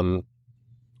 And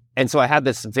so I had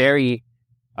this very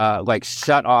like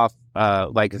shut off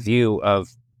like view of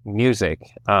music.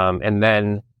 And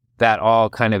then that all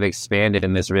kind of expanded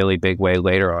in this really big way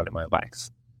later on in my life.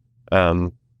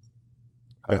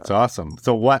 That's awesome.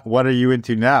 So what are you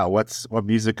into now? What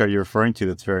music are you referring to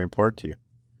that's very important to you?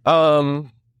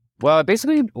 Well,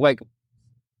 basically like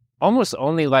almost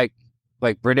only like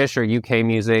British or UK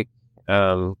music.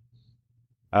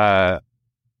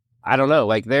 I don't know,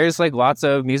 like there's like lots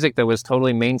of music that was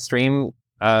totally mainstream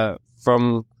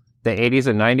from the 80s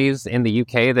and 90s in the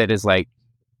UK that is like,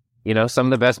 you know, some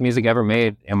of the best music ever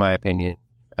made, in my opinion.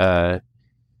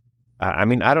 I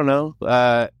mean, I don't know.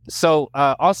 So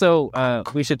also,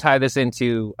 we should tie this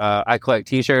into, I collect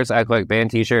t-shirts. I collect band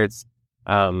t-shirts.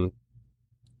 I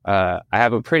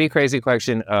have a pretty crazy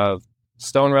collection of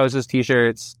Stone Roses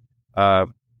t-shirts,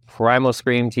 Primal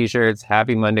Scream t-shirts,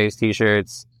 Happy Mondays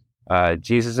t-shirts,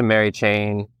 Jesus and Mary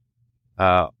Chain,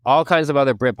 all kinds of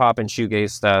other Britpop and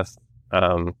shoegaze stuff.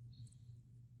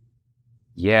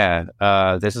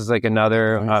 This is like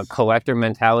another collector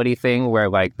mentality thing where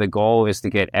like the goal is to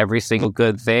get every single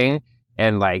good thing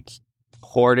and like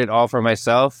hoard it all for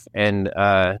myself. And,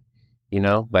 you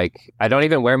know, like I don't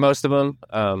even wear most of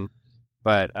them.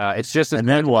 But it's just, and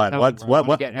then what?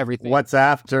 What? Get everything. What's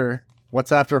after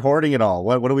hoarding it all?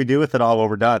 What do we do with it all when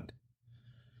we're done?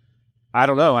 I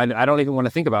don't know. I don't even want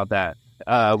to think about that.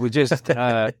 We just,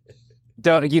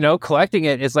 don't, you know, collecting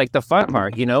it is like the fun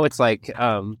part, you know, it's like,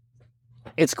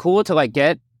 it's cool to like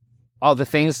get all the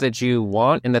things that you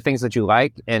want and the things that you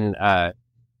like. And,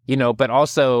 you know, but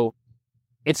also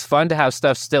it's fun to have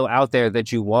stuff still out there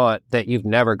that you want that you've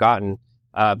never gotten,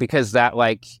 because that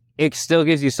like, it still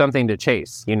gives you something to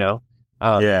chase, you know?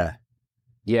 Yeah.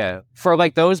 For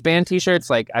like those band t-shirts,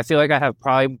 like I feel like I have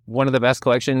probably one of the best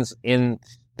collections in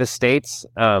the States.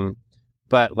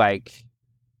 But like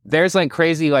there's like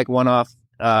crazy like one-off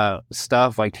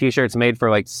stuff, like t-shirts made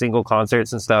for like single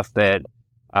concerts and stuff that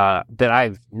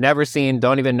I've never seen,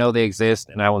 don't even know they exist,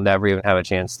 and I will never even have a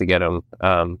chance to get them.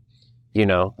 You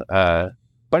know,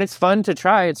 but it's fun to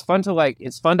try. It's fun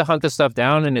to hunt this stuff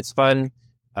down, and it's fun,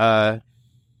 you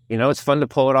know, it's fun to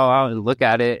pull it all out and look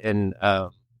at it. And,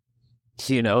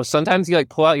 you know, sometimes you like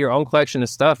pull out your own collection of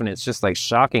stuff and it's just like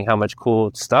shocking how much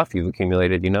cool stuff you've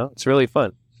accumulated, you know, it's really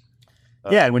fun.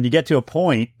 Yeah. And when you get to a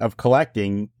point of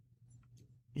collecting,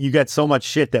 you get so much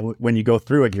shit that when you go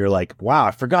through it, you're like, wow,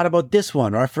 I forgot about this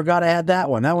one, or I forgot I had that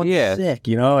one. That one's sick,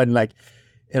 you know, and like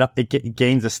it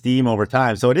gains esteem over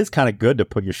time. So it is kind of good to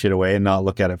put your shit away and not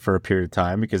look at it for a period of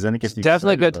time, because then it gets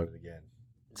definitely good.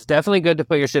 It's definitely good to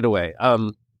put your shit away.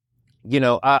 You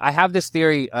know, I have this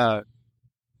theory.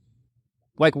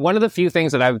 Like one of the few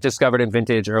things that I've discovered in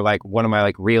vintage, or like one of my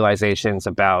like realizations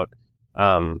about,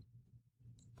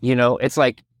 you know, it's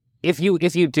like if you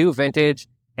do vintage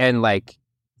and like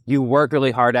you work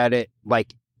really hard at it,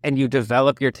 like, and you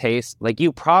develop your taste, like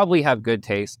you probably have good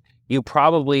taste. You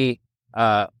probably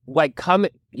come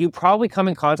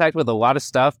in contact with a lot of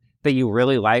stuff that you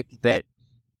really like that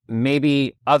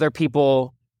maybe other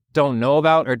people don't know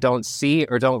about or don't see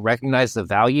or don't recognize the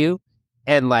value.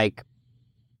 And like,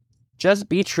 just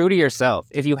be true to yourself.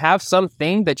 If you have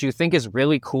something that you think is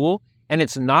really cool and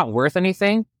it's not worth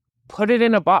anything, put it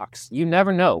in a box. You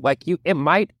never know. Like it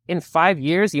might, in 5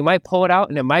 years, you might pull it out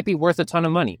and it might be worth a ton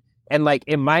of money. And like,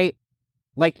 it might,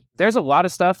 like, there's a lot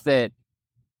of stuff that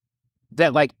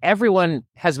like everyone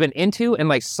has been into and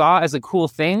like saw as a cool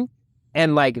thing.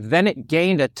 And like, then it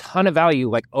gained a ton of value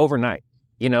like overnight,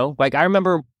 you know? Like I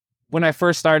remember when I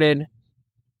first started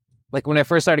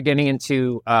getting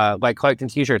into like collecting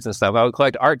t-shirts and stuff, I would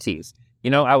collect art tees.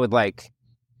 You know, I would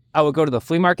go to the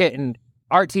flea market and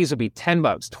art tees would be $10,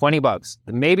 $20,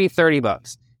 maybe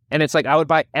 $30. And it's like, I would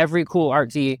buy every cool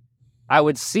art tee I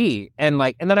would see. And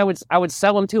like, and then I would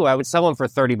sell them too. I would sell them for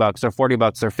 $30 or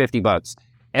 $40 or $50.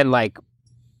 And like,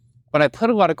 but I put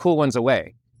a lot of cool ones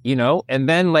away, you know? And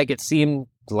then like, it seemed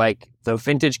like the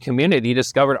vintage community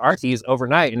discovered art tees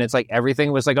overnight. And it's like,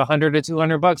 everything was like $100 to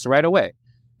 $200 right away.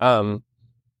 And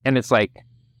it's like,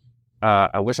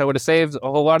 I wish I would have saved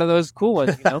a whole lot of those cool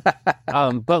ones, you know?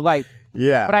 But like,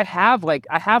 yeah, but I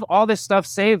have all this stuff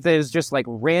saved that is just like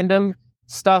random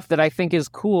stuff that I think is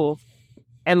cool.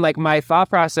 And like, my thought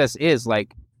process is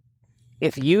like,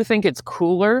 if you think it's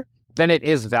cooler than it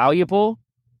is valuable,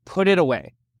 put it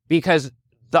away, because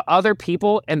the other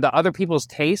people and the other people's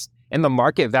taste and the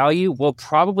market value will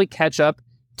probably catch up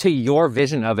to your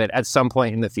vision of it at some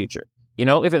point in the future. You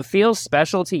know, if it feels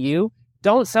special to you,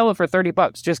 don't sell it for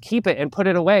 $30. Just keep it and put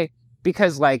it away,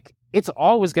 because like, it's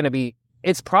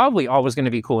probably always going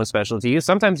to be cool and special to you.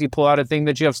 Sometimes you pull out a thing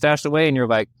that you have stashed away and you're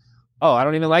like, oh, I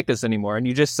don't even like this anymore. And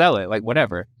you just sell it, like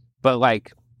whatever. But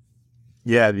like,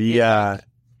 yeah,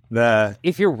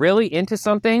 if you're really into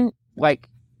something, like,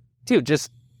 dude,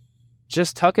 just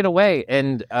tuck it away,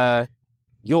 and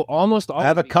you'll almost always. I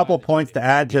have a couple points to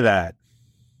add to that.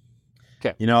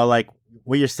 Okay. You know, like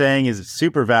what you're saying is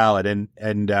super valid.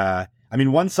 And I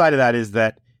mean, one side of that is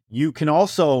that you can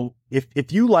also,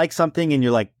 if you like something and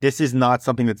you're like, this is not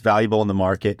something that's valuable in the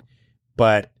market,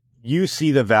 but you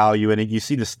see the value in it, you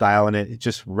see the style in it, it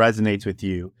just resonates with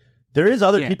you. There is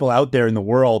other people out there in the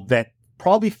world that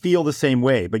probably feel the same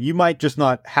way, but you might just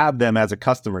not have them as a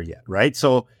customer yet, right?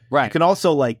 So you can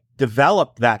also like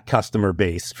develop that customer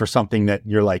base for something that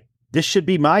you're like, this should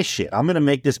be my shit. I'm going to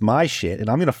make this my shit, and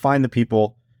I'm going to find the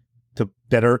people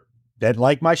that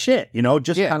like my shit, you know,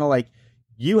 just kind of like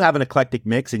you have an eclectic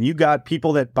mix and you got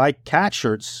people that buy cat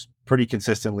shirts pretty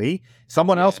consistently.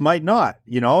 Someone else might not,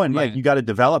 you know, and like you got to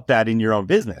develop that in your own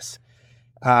business.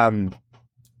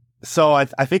 So I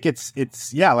think it's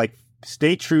like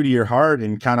stay true to your heart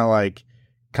and kind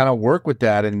of work with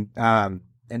that. And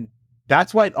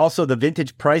that's why also the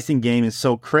vintage pricing game is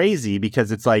so crazy,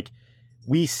 because it's like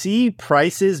we see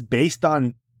prices based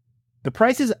on the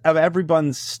prices of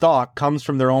everyone's stock comes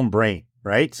from their own brain,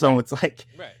 right? So it's like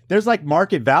there's like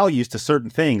market values to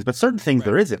certain things, but certain things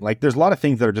there isn't. Like there's a lot of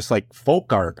things that are just like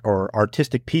folk art or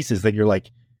artistic pieces that you're like,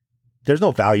 there's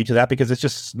no value to that because it's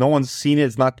just no one's seen it.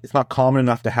 It's not common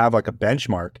enough to have like a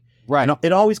benchmark. Right. And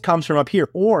it always comes from up here,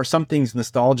 or something's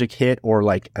nostalgic hit or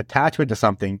like attachment to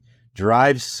something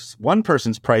drives one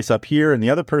person's price up here and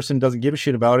the other person doesn't give a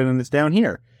shit about it and it's down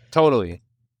here. Totally.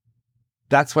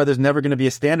 That's why there's never going to be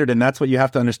a standard. And that's what you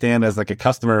have to understand as like a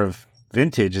customer of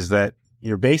vintage, is that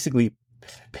you're basically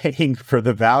paying for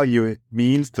the value it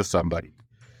means to somebody.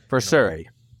 For sure.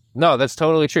 No, that's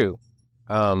totally true.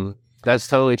 That's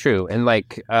totally true. And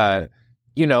like,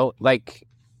 you know, like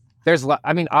there's,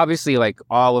 I mean, obviously like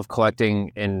all of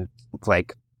collecting and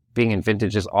like being in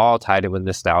vintage is all tied in with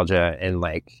nostalgia. And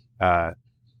like,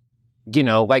 you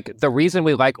know, like the reason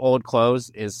we like old clothes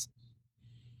is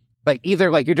like either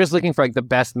like you're just looking for like the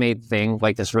best made thing,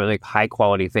 like this really like, high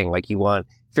quality thing. Like you want,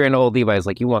 if you're in old Levi's,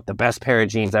 like you want the best pair of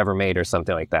jeans ever made or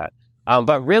something like that.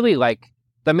 But really like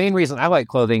the main reason I like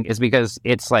clothing is because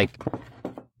it's like,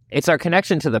 it's our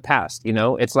connection to the past, you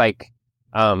know? It's like,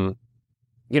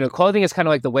 you know, clothing is kind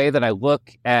of like the way that I look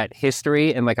at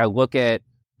history and like I look at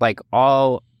like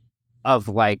all of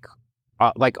like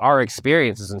our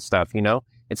experiences and stuff, you know?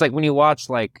 It's like when you watch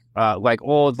like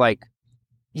old, like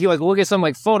you like look at some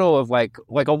like photo of like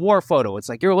a war photo. It's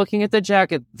like you're looking at the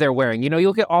jacket they're wearing, you know, you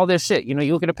look at all this shit, you know,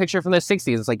 you look at a picture from the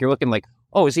 60s. It's like you're looking like,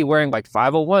 oh, is he wearing like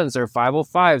 501s or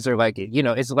 505s or like, you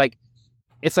know, it's like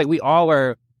we all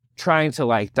are trying to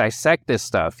like dissect this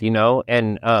stuff, you know?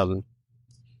 And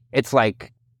it's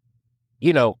like,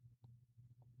 you know,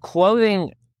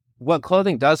 what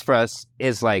clothing does for us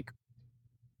is like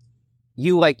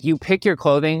you pick your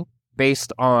clothing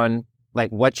based on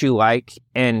like what you like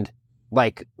and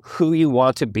like who you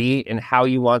want to be and how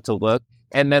you want to look.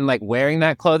 And then like wearing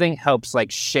that clothing helps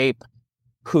like shape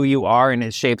who you are, and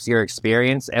it shapes your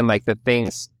experience and like the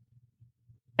things,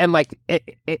 and like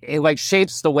it like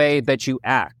shapes the way that you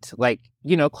act. Like,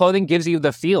 you know, clothing gives you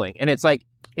the feeling, and it's like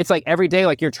every day,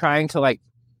 like you're trying to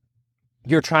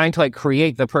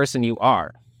create the person you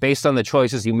are based on the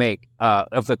choices you make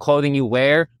of the clothing you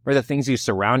wear or the things you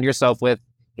surround yourself with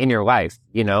in your life,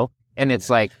 you know? And it's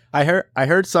like, I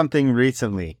heard something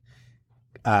recently.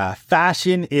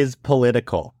 Fashion is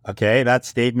political. Okay. That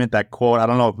statement, that quote, I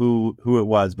don't know who it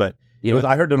was, but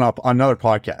I heard it on another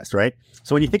podcast, right?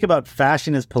 So when you think about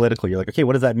fashion is political, you're like, okay,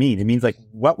 what does that mean? It means like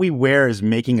what we wear is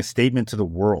making a statement to the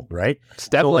world, right? It's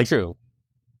definitely true.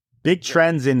 Big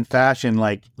trends in fashion,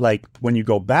 like when you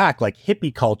go back, like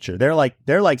hippie culture, they're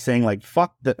like saying like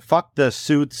fuck the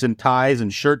suits and ties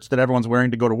and shirts that everyone's wearing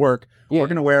to go to work. Yeah. We're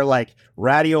gonna wear like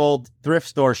ratty old thrift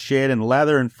store shit and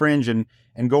leather and fringe and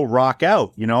go rock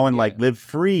out, you know, and like live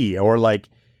free, or like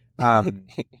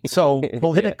so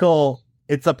political.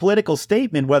 It's a political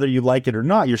statement, whether you like it or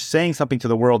not. You're saying something to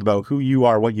the world about who you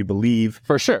are, what you believe,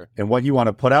 for sure, and what you want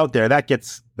to put out there. That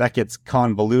gets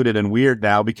convoluted and weird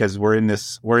now because we're in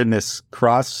this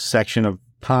cross section of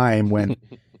time when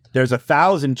there's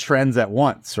 1,000 trends at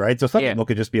once, right? So some people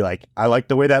could just be like, I like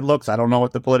the way that looks. I don't know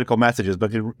what the political message is,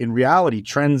 but in reality,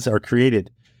 trends are created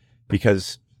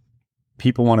because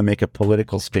people want to make a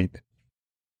political statement.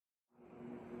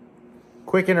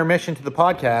 Quick intermission to the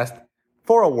podcast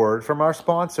for a word from our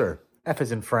sponsor, F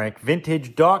as in Frank,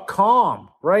 vintage.com,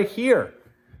 right here.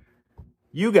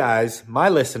 You guys, my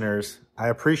listeners, I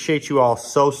appreciate you all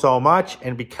so much.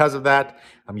 And because of that,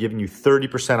 I'm giving you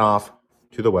 30% off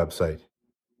to the website.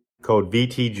 Code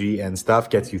VTG and stuff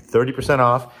gets you 30%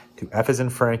 off to F as in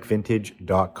Frank,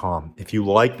 vintage.com. If you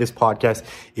like this podcast,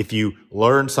 if you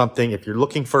learn something, if you're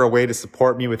looking for a way to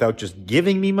support me without just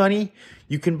giving me money,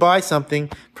 you can buy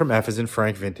something from F as in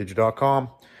Frank, vintage.com.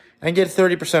 and get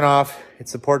 30% off. It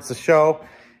supports the show.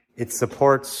 It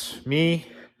supports me.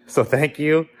 So thank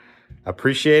you.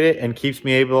 Appreciate it, and keeps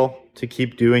me able to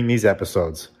keep doing these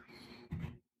episodes.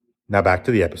 Now back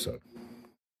to the episode.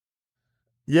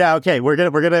 Yeah, okay. We're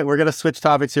gonna switch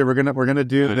topics here. We're gonna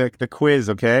do the quiz,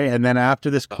 okay? And then after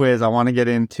this quiz, I want to get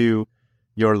into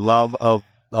your love of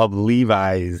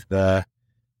Levi's, the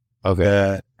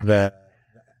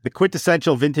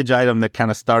quintessential vintage item that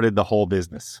kind of started the whole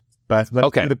business. But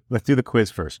let's do the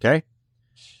quiz first, okay?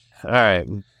 All right.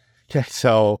 Okay,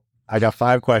 so I got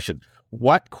 5 questions.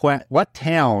 What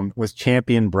town was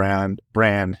Champion brand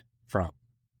from?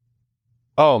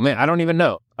 Oh man, I don't even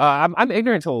know. I'm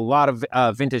ignorant to a lot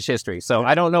of vintage history, so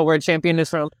I don't know where Champion is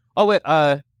from. Oh wait,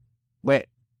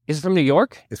 is it from New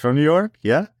York? It's from New York.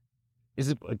 Yeah. Is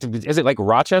it like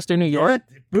Rochester, New York?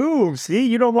 Yeah. Boom. See,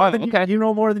 you know more than you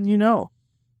know more than you know.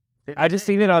 I just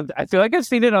seen it on. I feel like I've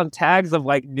seen it on tags of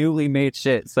like newly made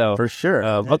shit. So for sure.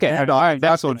 Okay, all right.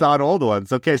 That's what's on old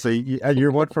ones. Okay, so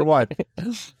you're one for one.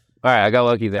 All right, I got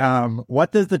lucky there.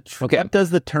 What does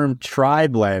the term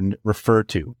tri-blend refer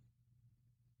to?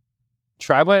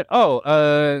 Tri-blend?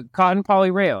 Oh, cotton poly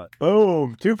rayon.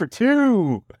 Boom, 2 for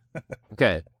 2.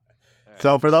 Okay.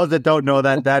 So for those that don't know,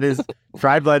 that is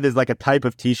tri-blend is like a type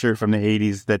of t-shirt from the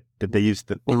 80s that they used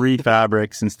the 3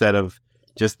 fabrics instead of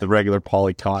just the regular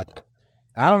poly cotton.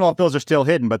 I don't know if those are still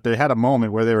hidden, but they had a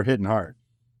moment where they were hitting hard.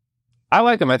 I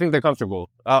like them. I think they're comfortable.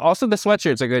 Also, the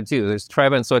sweatshirts are good too. There's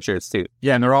tri-blend sweatshirts too.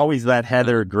 Yeah, and they're always that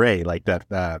heather gray, like that.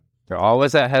 They're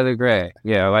always that heather gray.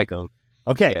 Yeah, I like them.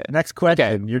 Okay, next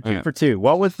question. You're 2 for 2.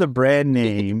 What was the brand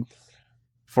name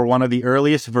for one of the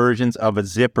earliest versions of a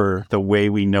zipper the way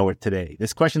we know it today?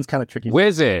 This question's kind of tricky.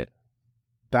 Wizard.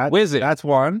 Wizard. That's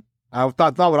one. I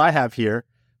thought what I have here.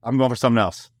 I'm going for something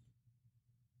else.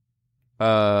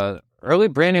 Early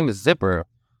brand name is Zipper.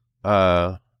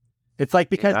 It's like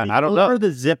because I don't know.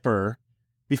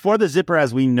 Before the zipper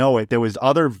as we know it, there was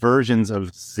other versions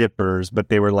of zippers, but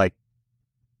they were like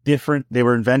different. They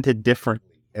were invented differently.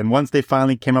 And once they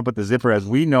finally came up with the zipper as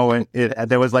we know it,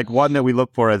 there was like one that we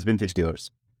look for as vintage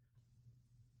dealers.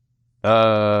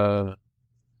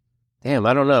 Damn,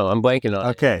 I don't know. I'm blanking on it.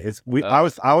 Okay,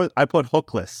 I put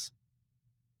hookless.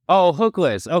 Oh,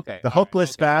 hookless. Okay. The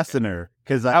hookless fastener,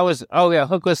 because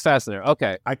hookless fastener.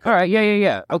 Okay. All right.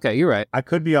 Yeah. Okay, you're right. I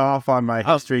could be off on my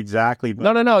history exactly.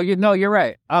 But... No. You're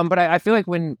right. But I feel like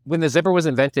when the zipper was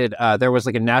invented, there was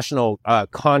like a national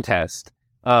contest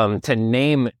to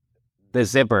name the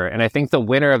zipper, and I think the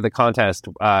winner of the contest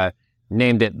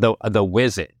named it the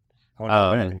Whiz-It.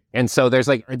 And so there's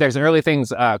early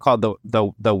things called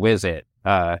the Whiz-It,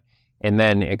 and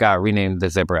then it got renamed the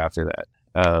zipper after that.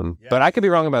 But I could be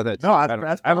wrong about that. No, I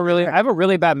have a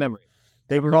really bad memory.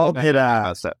 They called it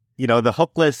the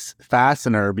hookless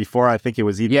fastener before I think it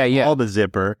was even called the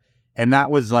zipper, and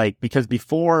that was like because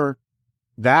before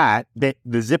that the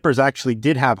zippers actually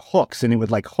did have hooks and it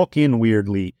would like hook in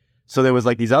weirdly. So there was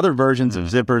like these other versions of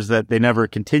zippers that they never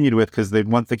continued with because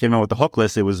once they came out with the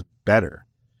hookless, it was better.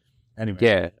 Anyway,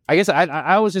 yeah, I guess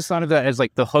I always just thought of that as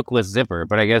like the hookless zipper,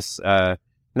 but I guess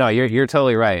no, you're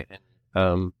totally right.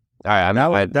 All right,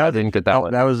 I didn't get that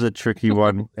one. That was a tricky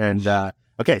one. And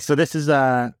okay, so this is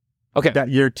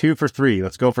you're 2 for 3.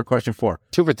 Let's go for question 4.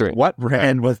 2 for 3. What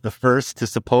brand was the first to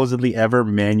supposedly ever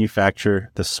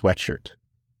manufacture the sweatshirt?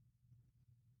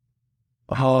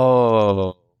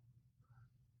 Oh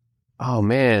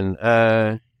man.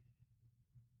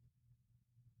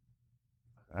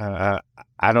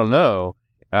 I don't know.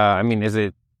 I mean,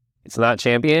 it's not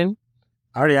Champion?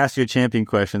 I already asked you a Champion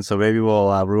question, so maybe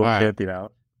we'll rule Champion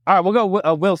out. All right, we'll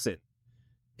go Wilson.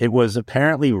 It was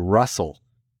apparently Russell.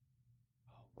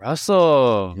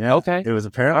 Russell. Yeah. Okay. It was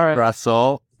apparently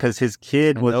Russell because his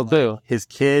kid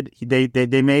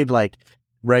they made like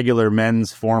regular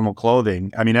men's formal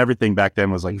clothing. I mean, everything back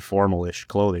then was like formal-ish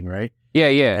clothing, right? Yeah.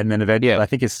 And then eventually, I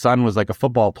think his son was like a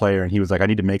football player and he was like, I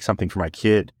need to make something for my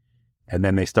kid. And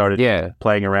then they started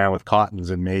playing around with cottons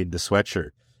and made the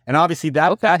sweatshirt. And obviously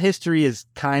that history is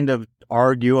kind of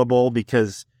arguable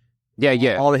because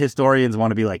all the historians want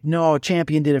to be like, no,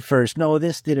 Champion did it first. No,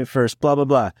 this did it first, blah, blah,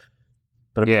 blah.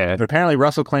 But apparently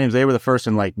Russell claims they were the first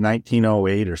in like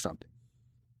 1908 or something.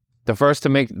 The first to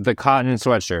make the cotton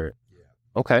sweatshirt. Yeah.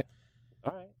 Okay.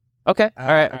 All right. Okay. All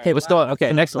right. Okay. Let's go.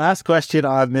 Okay. Next last question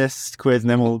on this quiz, and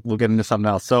then we'll get into something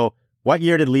else. So, what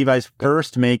year did Levi's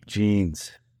first make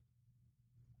jeans?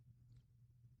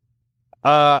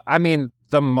 I mean,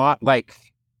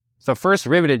 the first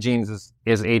riveted jeans is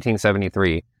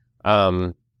 1873.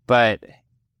 But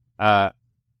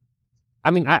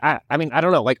I mean, I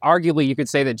don't know. Like, arguably, you could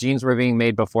say that jeans were being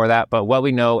made before that. But what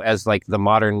we know as like the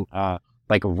modern,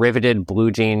 like riveted blue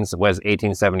jeans was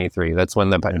 1873. That's when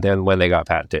when they got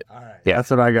patented. All right. Yeah, that's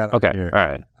what I got. Okay. Here. All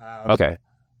right. Okay.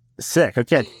 Sick.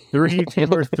 Okay.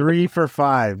 3 for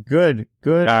 5. Good.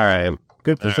 All right.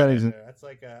 Good percentage. Right. That's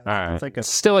like a. All right. It's like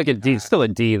still like a D. Still a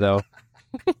D though.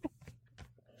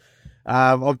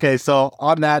 Okay. So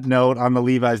on that note, on the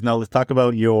Levi's note, let's talk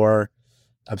about your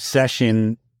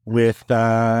obsession with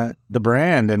the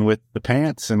brand and with the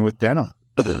pants and with denim.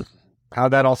 How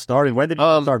that all started? When did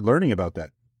you start learning about that?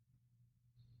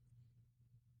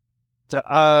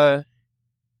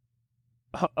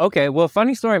 Okay. Well,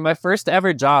 funny story. My first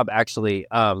ever job actually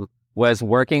was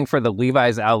working for the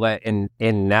Levi's outlet in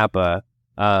Napa.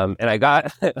 And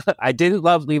I didn't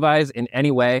love Levi's in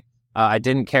any way. I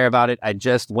didn't care about it. I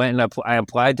just went and I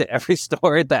applied to every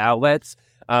store at the outlets.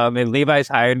 And Levi's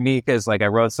hired me because like I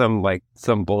wrote some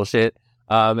bullshit.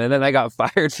 And then I got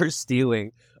fired for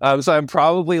stealing. So I'm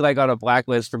probably like on a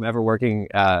blacklist from ever working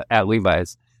at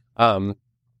Levi's. But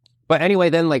anyway,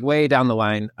 then like way down the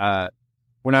line,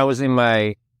 when I was in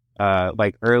my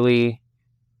like early,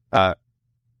 like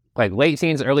late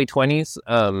teens, early 20s,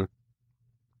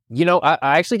 you know,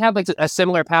 I actually had like a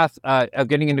similar path of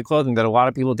getting into clothing that a lot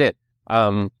of people did.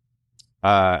 I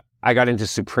got into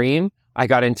Supreme. I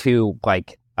got into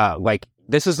like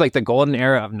this is like the golden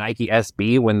era of Nike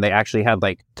SB when they actually had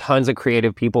like tons of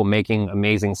creative people making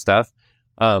amazing stuff.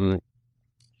 And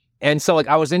so like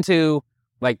I was into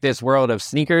like this world of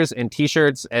sneakers and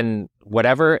t-shirts and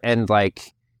whatever. And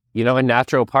like, you know, a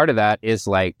natural part of that is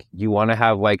like, you want to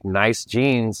have like nice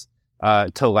jeans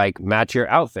to like match your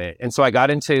outfit. And so I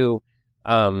got into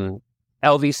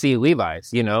LVC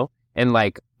Levi's, you know, and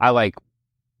like I like,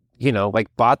 you know,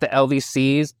 like bought the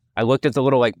LVCs. I looked at the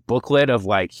little like booklet of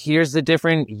like, here's the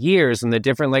different years and the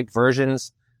different like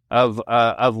versions of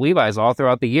Levi's all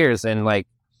throughout the years. And like,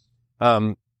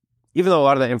 even though a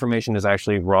lot of the information is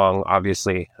actually wrong,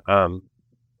 obviously,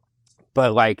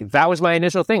 but like that was my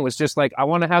initial thing, was just like, I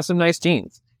want to have some nice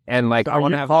jeans. And like, I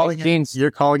want to have nice jeans. You're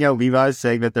calling out Levi's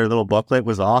saying that their little booklet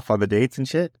was off on the dates and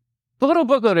shit? The little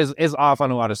booklet is off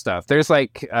on a lot of stuff. There's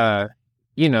like,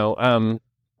 you know,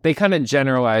 they kind of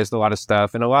generalized a lot of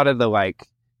stuff, and a lot of the like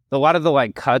a lot of the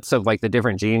like cuts of like the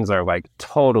different jeans are like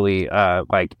totally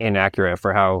like inaccurate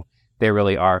for how they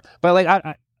really are. But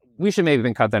like we should maybe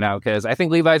even cut that out because I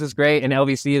think Levi's is great and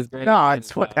LVC is great. No,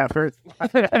 it's whatever.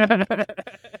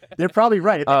 They're probably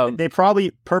right. They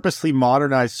probably purposely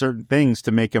modernized certain things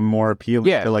to make them more appealing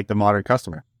to like the modern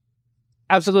customer.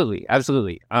 Absolutely.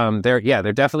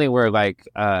 There definitely were like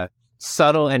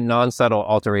subtle and non-subtle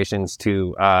alterations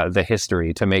to the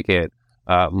history to make it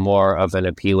more of an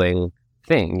appealing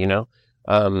thing, you know?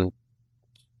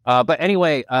 But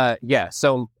anyway,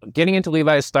 so getting into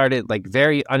Levi's started like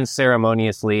very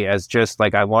unceremoniously as just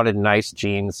like I wanted nice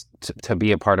jeans to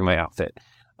be a part of my outfit.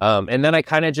 And then I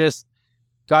kind of just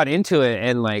got into it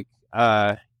and like,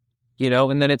 you know,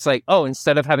 and then it's like, oh,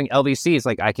 instead of having LVCs,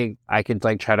 like I could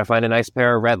like try to find a nice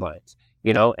pair of red lines,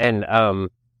 you know, and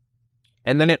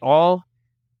then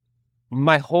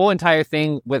my whole entire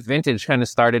thing with vintage kind of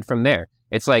started from there.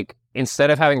 It's like, instead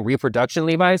of having reproduction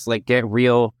Levi's, like get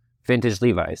real vintage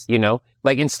Levi's, you know,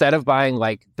 like instead of buying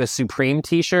like the Supreme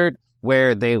t-shirt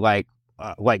where they like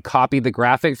copy the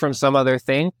graphic from some other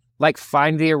thing, like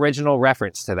find the original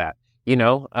reference to that, you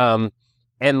know,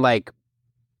 and like,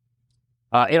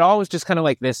 it all was just kind of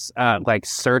like this, like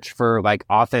search for like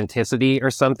authenticity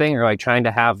or something, or like trying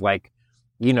to have like,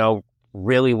 you know,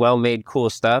 really well made, cool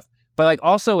stuff. But like,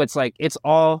 also it's like, it's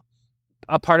all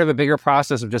a part of a bigger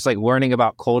process of just like learning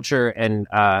about culture and,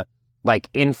 like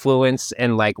influence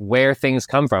and like where things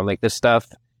come from. Like this stuff,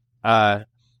 the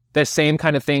same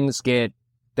kind of things the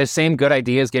same good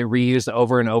ideas get reused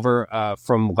over and over,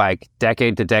 from like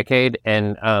decade to decade.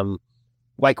 And,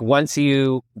 like once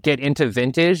you get into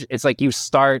vintage, it's like you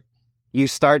start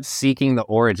seeking the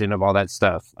origin of all that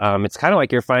stuff. It's kind of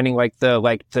like you're finding like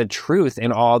the truth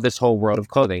in all this whole world of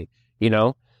clothing, you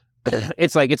know?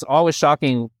 It's like, it's always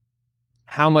shocking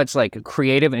how much like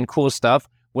creative and cool stuff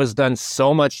was done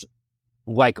so much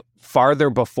like farther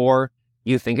before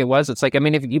you think it was. It's like, I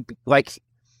mean, if you like,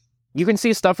 you can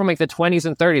see stuff from like the 20s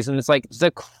and 30s and it's like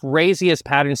the craziest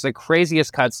patterns, the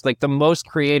craziest cuts, like the most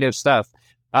creative stuff.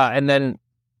 And then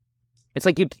it's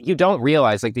like you don't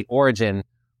realize like the origin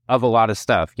of a lot of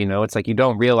stuff, you know? It's like you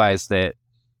don't realize that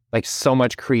like so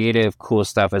much creative, cool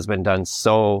stuff has been done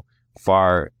so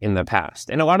far in the past.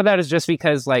 And a lot of that is just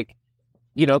because like,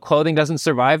 you know, clothing doesn't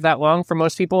survive that long for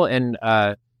most people. And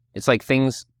it's like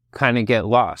things kind of get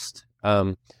lost.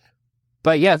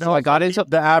 But yeah, so I got into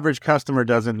the average customer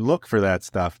doesn't look for that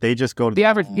stuff. They just go to the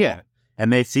average,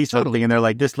 and they see something and they're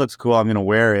like, this looks cool, I'm going to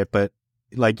wear it. But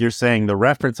like you're saying, the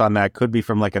reference on that could be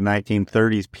from like a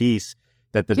 1930s piece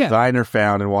that the designer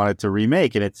found and wanted to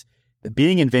remake. And it's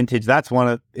being in vintage. That's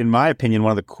in my opinion,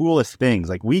 one of the coolest things.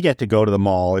 Like we get to go to the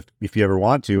mall if you ever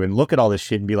want to and look at all this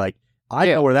shit and be like, I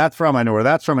know where that's from. I know where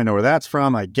that's from. I know where that's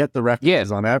from. I get the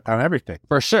references on everything.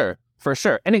 For sure.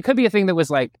 And it could be a thing that was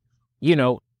like, you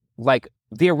know, like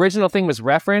the original thing was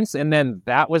referenced and then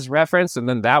that was referenced and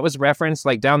then that was referenced,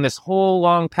 like down this whole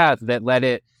long path that led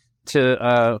it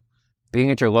to being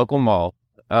at your local mall.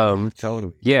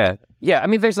 Totally. Yeah. I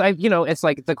mean, there's like, you know, it's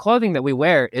like the clothing that we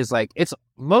wear is like, it's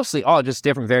mostly all just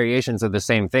different variations of the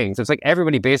same things. It's like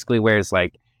everybody basically wears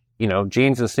like, you know,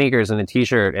 jeans and sneakers and a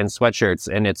t-shirt and sweatshirts.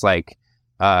 And it's like,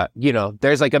 you know,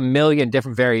 there's like a million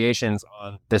different variations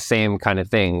on the same kind of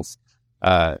things.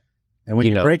 And when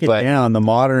you break it down, the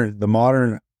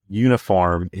modern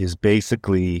uniform is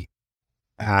basically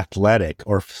athletic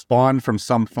or spawned from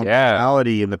some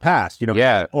functionality in the past, you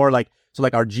know? Or like, so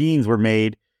like our jeans were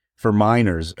made for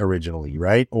miners originally,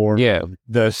 right? Or the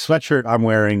sweatshirt I'm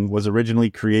wearing was originally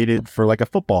created for like a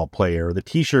football player. Or the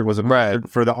t-shirt was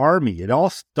for the army. It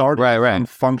all started from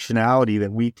functionality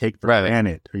that we take for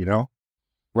granted, you know?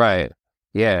 Right.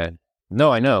 Yeah.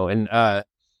 No, I know. And,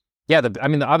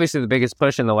 obviously the biggest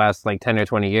push in the last like 10 or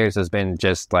 20 years has been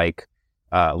just like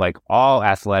all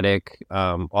athletic,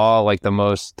 all like the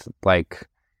most like,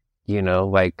 you know,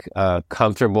 like,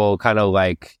 comfortable kind of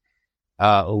like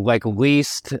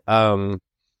least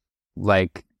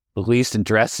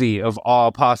dressy of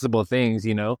all possible things,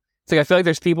 you know? It's like, I feel like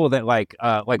there's people that like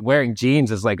wearing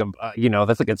jeans is like, you know,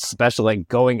 that's like a special, like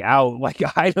going out like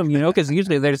item, you know? Cause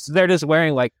usually they're just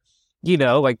wearing like, you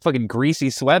know, like fucking greasy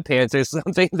sweatpants or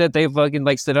something that they fucking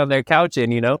like sit on their couch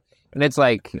in, you know? And it's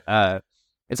like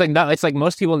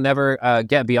most people never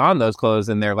get beyond those clothes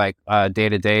in their like day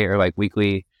to day or like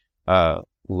weekly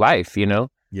life, you know?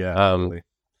 Yeah. Totally.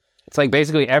 It's like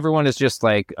basically everyone is just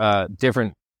like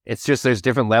different. It's just there's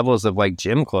different levels of like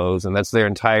gym clothes, and that's their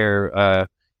entire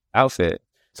outfit.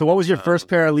 So, what was your first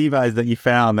pair of Levi's that you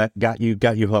found that got you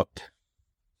hooked?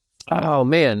 Oh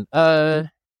man,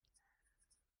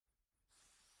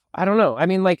 I don't know. I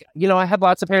mean, like, I had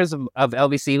lots of pairs of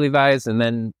LVC Levi's, and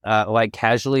then like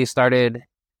casually started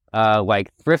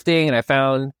like thrifting, and I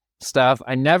found stuff.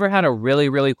 I never had a really,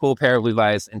 really cool pair of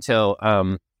Levi's until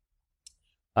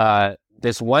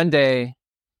this one day.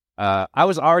 I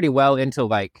was already well into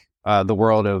like the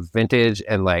world of vintage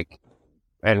and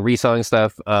reselling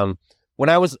stuff. When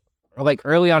I was like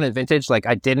early on in vintage, like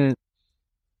I didn't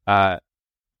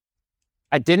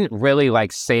really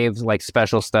like save like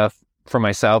special stuff for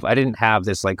myself. I didn't have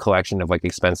this like collection of like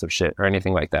expensive shit or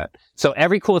anything like that. So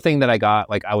every cool thing that I got,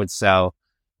 like I would sell.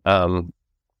 And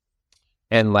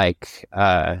like,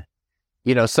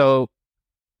 so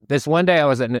this one day I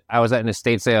was at an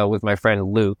estate sale with my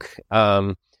friend Luke,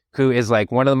 who is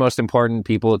like one of the most important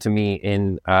people to me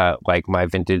in like my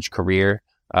vintage career.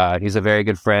 He's a very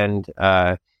good friend.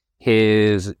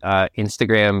 His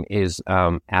Instagram is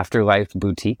Afterlife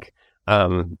Boutique.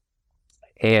 And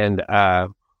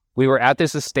we were at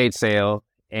this estate sale,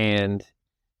 and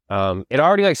it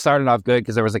already like started off good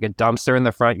because there was like a dumpster in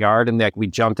the front yard, and like we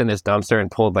jumped in this dumpster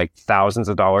and pulled like thousands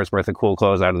of dollars worth of cool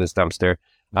clothes out of this dumpster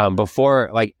before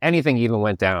like anything even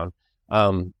went down.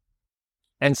 And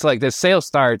so like this sale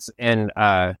starts, and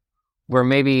we're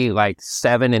maybe like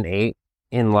 7 and 8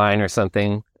 in line or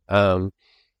something. And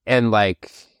like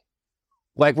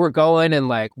we're going, and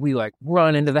like we like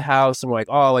run into the house, and we're like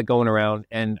all like going around,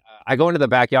 and I go into the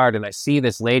backyard, and I see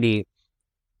this lady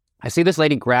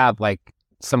grab like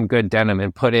some good denim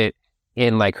and put it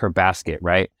in like her basket,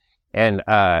 right? And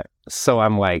so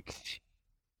I'm like,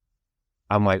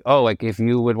 oh, like if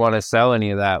you would want to sell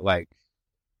any of that, like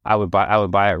I would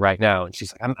buy it right now. And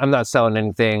she's like, I'm not selling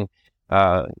anything,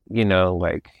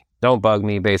 like don't bug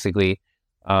me, basically.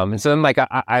 And so then like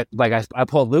I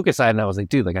pulled Luke aside, and I was like,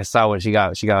 dude, like I saw what she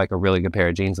got. She got like a really good pair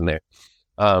of jeans in there.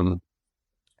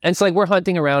 And so like we're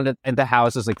hunting around at the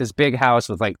house. It's like this big house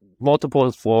with like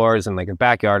multiple floors and like a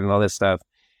backyard and all this stuff.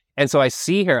 And so I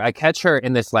catch her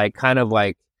in this like kind of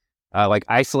like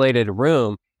isolated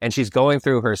room, and she's going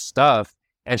through her stuff,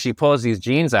 and she pulls these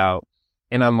jeans out,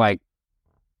 and I'm like,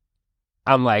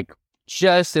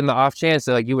 just in the off chance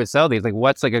that like you would sell these, like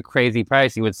what's like a crazy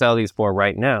price you would sell these for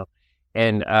right now?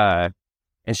 And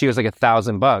she was like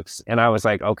 $1,000, and I was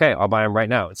like, okay, I'll buy them right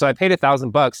now. So I paid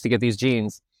 $1,000 to get these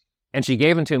jeans, and she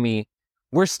gave them to me.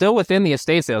 We're still within the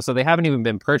estate sale, so they haven't even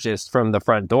been purchased from the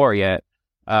front door yet.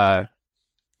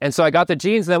 And so I got the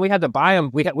jeans, and then we had to buy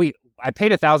them. I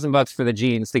paid $1,000 for the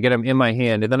jeans to get them in my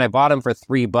hand, and then I bought them for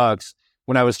 $3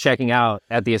 when I was checking out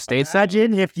at the estate sale.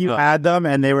 Imagine if you had them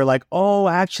and they were like, oh,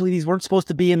 actually, these weren't supposed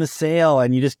to be in the sale,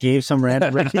 and you just gave some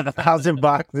random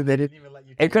 $1,000 and they didn't even let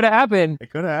you. It could have happened.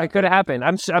 It could have happened.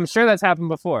 I'm sure that's happened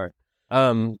before.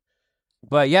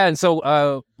 But yeah, and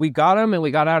so we got them, and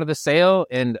we got out of the sale,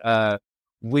 and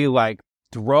we like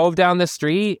drove down the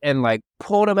street and like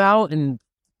pulled them out, and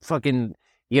fucking,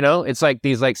 it's like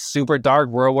these like super dark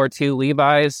World War II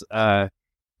Levi's,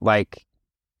 like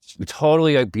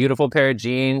totally a beautiful pair of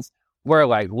jeans. We're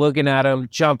like looking at them,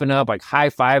 jumping up, like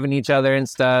high-fiving each other and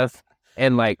stuff.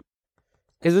 And like,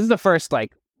 because this is the first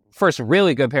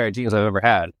really good pair of jeans I've ever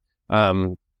had.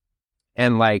 And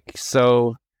like,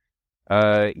 so,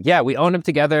 yeah, we owned them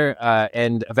together.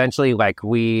 And eventually like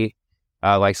we,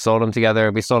 like sold them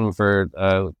together. We sold them for,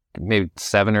 maybe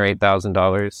 $7,000 or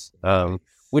 $8,000.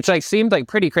 Which like seemed like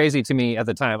pretty crazy to me at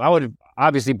the time. I would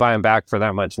obviously buy them back for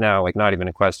that much now, like not even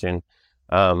a question.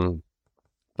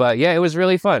 But yeah, it was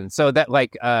really fun. So that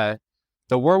like, the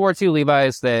World War II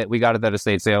Levi's that we got at that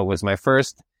estate sale was my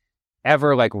first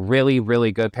ever like really,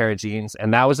 really good pair of jeans.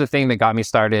 And that was the thing that got me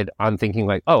started on thinking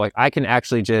like, oh, like I can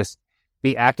actually just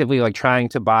be actively like trying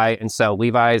to buy and sell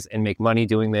Levi's and make money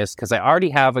doing this. Cause I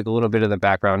already have like a little bit of the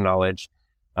background knowledge.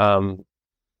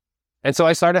 And so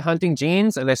I started hunting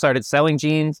jeans, and I started selling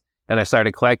jeans, and I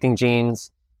started collecting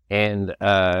jeans. And,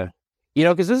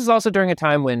 because this is also during a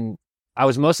time when I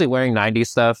was mostly wearing 90s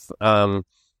stuff, and,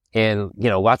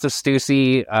 lots of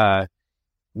Stussy,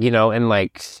 and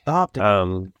like... Stop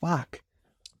it. Fuck.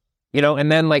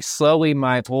 And then like slowly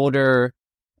my older,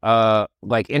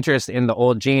 like interest in the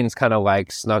old jeans kind of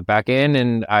like snuck back in,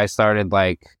 and I started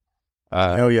like...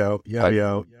 yo.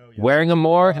 Wearing them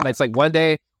more, and it's like one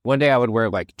day I would wear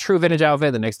like true vintage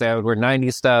outfit. The next day I would wear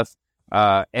 90s stuff.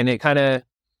 And it kind of,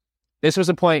 this was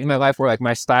a point in my life where like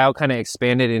my style kind of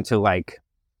expanded into like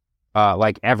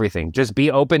everything. Just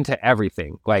be open to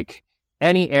everything. Like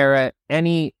any era,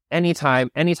 any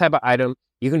time, any type of item.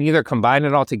 You can either combine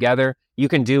it all together. You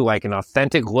can do like an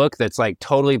authentic look that's like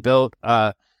totally built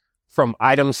from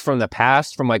items from the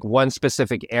past, from like one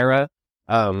specific era.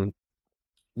 And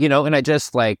I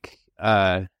just like,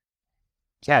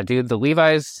 yeah, dude, the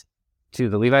Levi's too.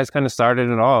 The Levi's kind of started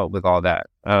it all with all that.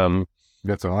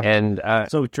 That's awesome. And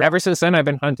ever since then, I've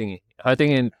been hunting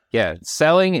and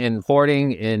selling and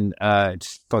hoarding and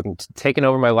just fucking taking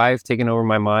over my life, taking over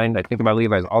my mind. I think about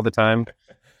Levi's all the time.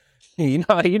 You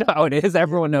know how it is.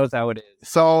 Everyone knows how it is.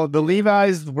 So the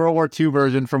Levi's World War II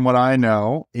version, from what I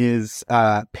know, is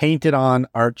painted on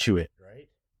Arcuate, right?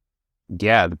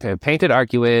 Yeah, the painted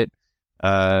Arcuate.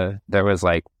 There was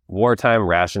like wartime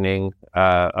rationing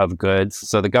of goods.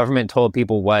 So the government told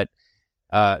people what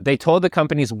they told the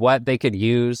companies what they could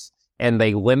use, and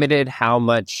they limited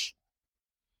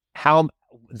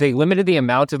they limited the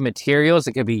amount of materials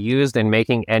that could be used in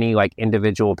making any like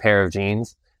individual pair of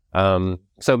jeans.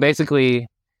 So basically,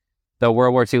 the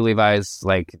World War II Levi's,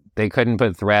 like, they couldn't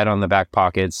put thread on the back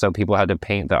pockets, so people had to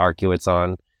paint the Arcuates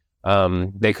on.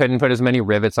 They couldn't put as many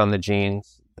rivets on the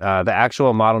jeans. The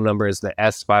actual model number is the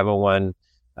S501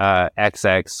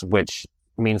 XX, which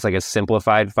means like a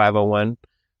simplified 501.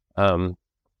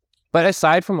 But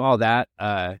aside from all that,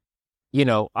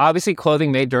 obviously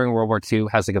clothing made during World War II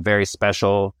has like a very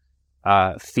special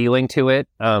feeling to it,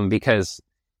 because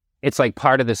it's like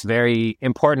part of this very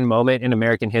important moment in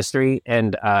American history.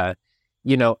 And,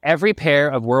 every pair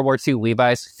of World War II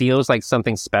Levi's feels like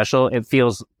something special. It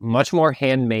feels much more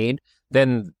handmade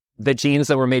than the jeans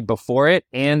that were made before it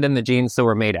and then the jeans that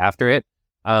were made after it.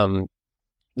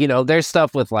 There's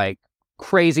stuff with like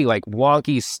crazy, like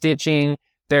wonky stitching.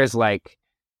 There's like,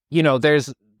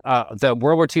 there's the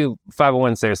World War II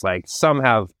 501s. There's like, some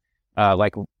have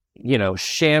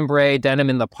chambray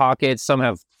denim in the pockets. Some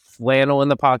have flannel in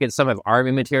the pockets. Some have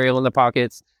army material in the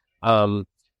pockets.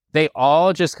 They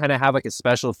all just kind of have like a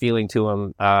special feeling to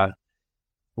them.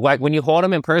 Like when you hold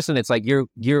them in person, it's like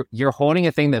you're holding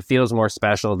a thing that feels more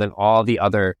special than all the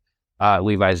other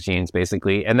Levi's jeans,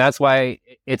 basically. And that's why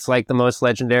it's like the most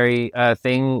legendary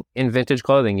thing in vintage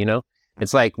clothing.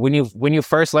 It's like when you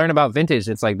first learn about vintage,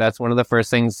 it's like that's one of the first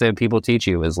things that people teach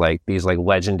you is like these like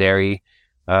legendary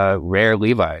rare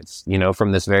Levi's,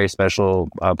 from this very special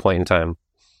point in time.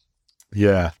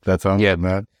 Yeah, that's awesome,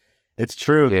 man. It's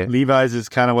true. Yeah. Levi's is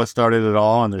kind of what started it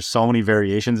all, and there's so many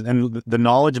variations. And the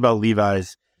knowledge about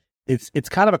Levi's, it's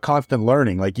kind of a constant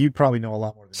learning. Like, you probably know a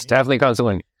lot more than me. Definitely constant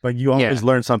learning. But you always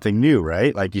learn something new,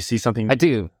 right? Like, you see something. I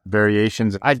do.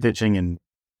 Variations, stitching, and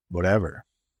whatever.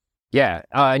 Yeah,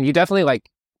 and you definitely, like,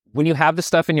 when you have the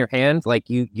stuff in your hand, like,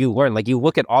 you learn. Like, you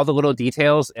look at all the little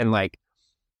details and, like,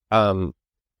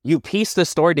 you piece the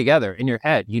story together in your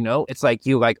head, It's like,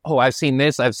 you like, oh, I've seen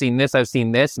this.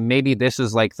 Maybe this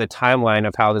is like the timeline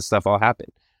of how this stuff all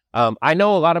happened. I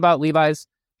know a lot about Levi's,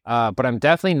 but I'm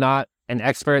definitely not an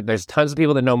expert. There's tons of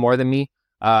people that know more than me.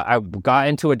 I got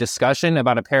into a discussion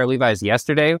about a pair of Levi's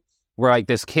yesterday where like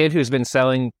this kid who's been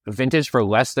selling vintage for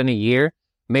less than a year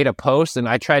made a post, and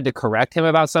I tried to correct him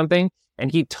about something,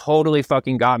 and he totally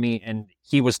fucking got me, and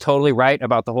he was totally right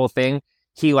about the whole thing.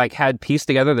 He like had pieced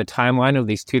together the timeline of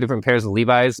these two different pairs of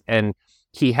Levi's, and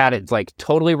he had it like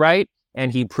totally right,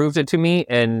 and he proved it to me.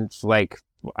 And like,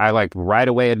 I like right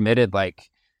away admitted, like,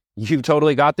 you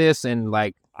totally got this. And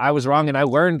like, I was wrong. And I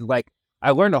learned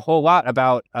a whole lot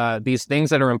about these things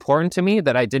that are important to me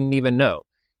that I didn't even know,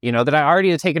 that I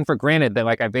already had taken for granted, that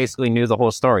like, I basically knew the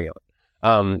whole story of.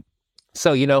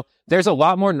 So, there's a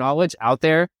lot more knowledge out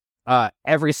there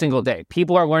every single day.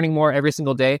 People are learning more every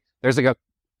single day. There's like a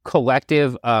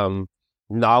collective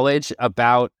knowledge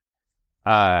about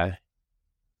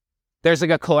there's like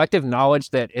a collective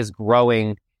knowledge that is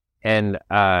growing, and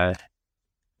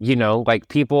like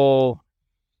people,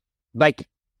 like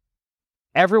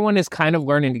everyone is kind of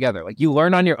learning together. Like, you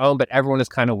learn on your own, but everyone is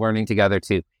kind of learning together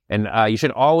too. And you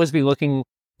should always be looking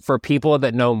for people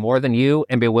that know more than you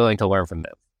and be willing to learn from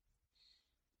them.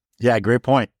 Yeah, great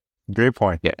point.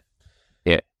 Yeah.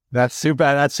 That's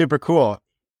super cool.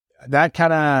 That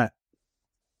kind of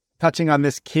touching on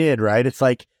this kid, right? It's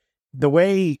like the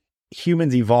way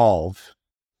humans evolve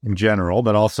in general,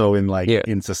 but also in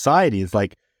in society, is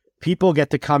like people get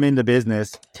to come into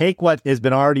business, take what has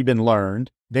already been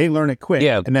learned, they learn it quick,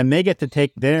 and then they get to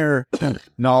take their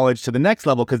knowledge to the next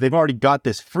level because they've already got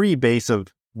this free base of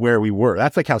where we were.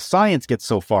 That's like how science gets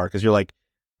so far, because you're like,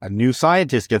 a new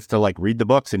scientist gets to like read the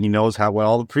books and he knows how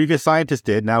well the previous scientist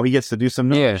did. Now he gets to do some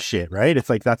new shit, right? It's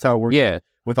like, that's how it works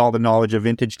with all the knowledge of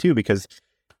vintage too, because,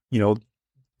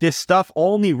 this stuff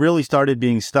only really started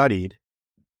being studied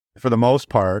for the most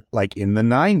part, like in the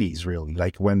 90s, really,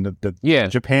 like when the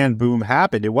Japan boom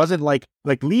happened. It wasn't like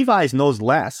Levi's knows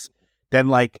less than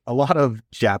like a lot of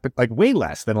way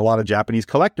less than a lot of Japanese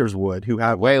collectors would, who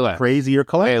have crazier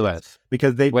collections,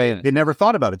 because they never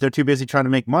thought about it. They're too busy trying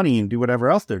to make money and do whatever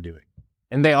else they're doing.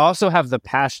 And they also have the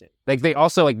passion. Like, they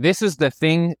also, like, this is the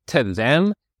thing to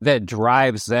them that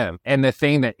drives them and the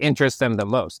thing that interests them the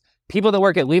most. People that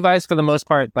work at Levi's, for the most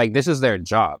part, like this is their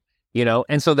job, you know?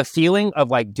 And so the feeling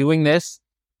of like doing this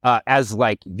as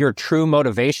like your true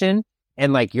motivation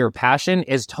and like your passion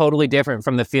is totally different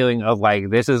from the feeling of like,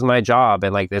 this is my job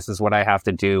and like, this is what I have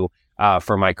to do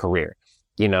for my career,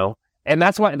 you know? And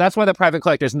that's why the private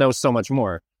collectors know so much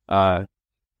more.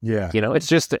 Yeah. You know, it's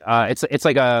just, it's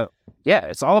like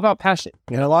it's all about passion.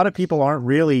 And a lot of people aren't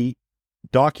really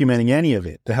documenting any of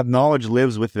it. The knowledge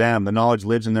lives with them. The knowledge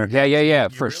lives in their head. Yeah, You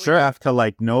for really sure. have to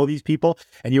like know these people.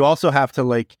 And you also have to,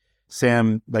 like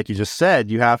Sam, like you just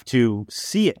said, you have to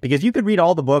see it, because you could read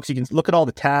all the books, you can look at all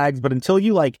the tags, but until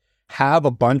you like have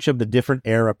a bunch of the different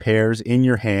era pairs in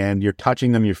your hand, you're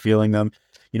touching them, you're feeling them,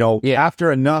 you know, after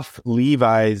enough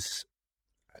Levi's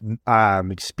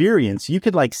experience, you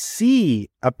could like see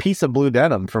a piece of blue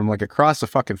denim from like across a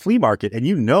fucking flea market, and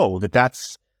you know that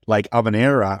that's like of an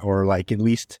era, or like at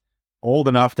least old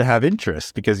enough to have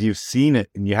interest, because you've seen it,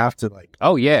 and you have to like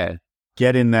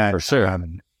get in that for sure.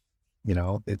 You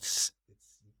know, it's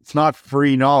not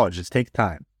free knowledge. It takes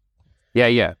time.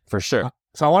 Yeah, for sure.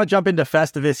 So I want to jump into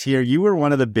Festivus here. You were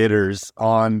one of the bidders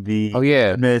on the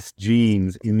Smith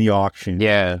jeans in the auction.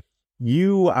 Yeah.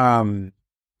 You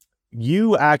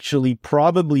actually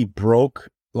probably broke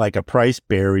like a price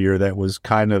barrier that was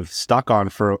kind of stuck on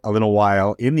for a little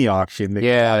while in the auction.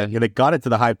 That got it to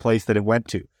the high place that it went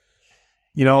to.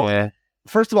 You know,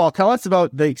 first of all, tell us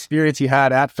about the experience you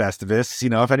had at Festivus. You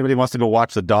know, if anybody wants to go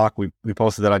watch the doc, we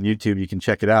posted that on YouTube. You can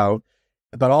check it out.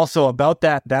 But also about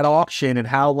that auction and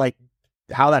how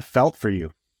that felt for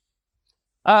you.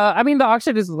 I mean, the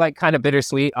auction is like kind of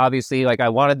bittersweet. Obviously, like I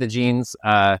wanted the jeans,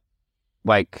 but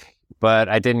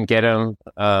I didn't get them.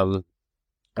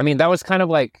 I mean, that was kind of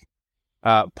like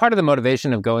part of the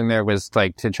motivation of going there was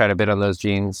like to try to bid on those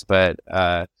jeans. But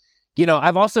you know,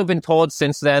 I've also been told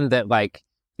since then that like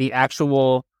the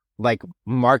actual like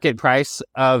market price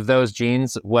of those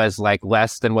jeans was like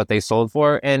less than what they sold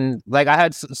for. And like I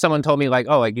had someone told me like,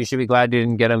 oh, like you should be glad you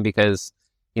didn't get them because,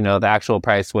 you know, the actual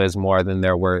price was more than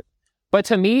they're worth. But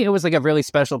to me, it was like a really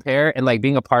special pair, and like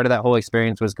being a part of that whole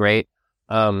experience was great.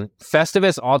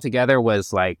 Festivus altogether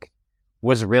was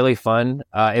really fun.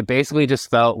 It basically just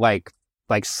felt like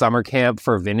summer camp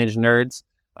for vintage nerds.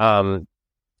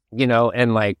 You know,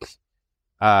 and like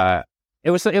it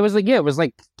was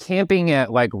like camping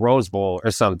at like Rose Bowl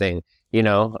or something, you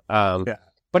know.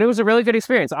 But it was a really good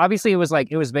experience. Obviously, it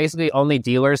was basically only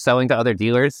dealers selling to other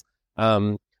dealers.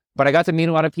 But I got to meet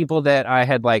a lot of people that I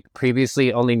had like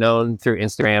previously only known through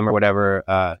Instagram or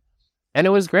whatever. And it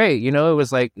was great. You know, it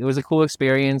was a cool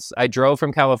experience. I drove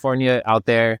from California out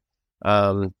there.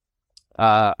 I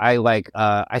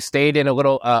stayed in a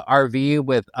little RV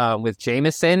with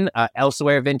Jameson,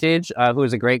 Elsewhere Vintage, who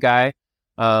is a great guy.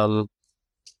 I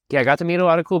got to meet a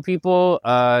lot of cool people.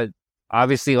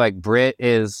 Obviously, like Britt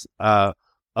is a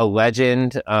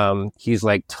legend. He's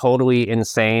like totally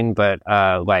insane, but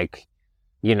like,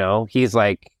 you know, he's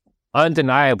like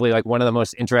undeniably like one of the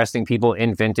most interesting people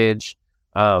in vintage.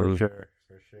 For sure.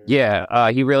 Yeah,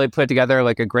 he really put together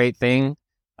like a great thing.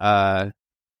 It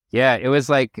was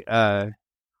like I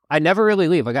never really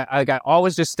leave. I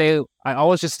always just stay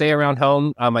around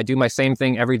home. I do my same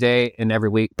thing every day and every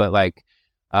week, but like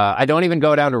I don't even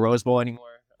go down to Rose Bowl anymore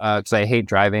because I hate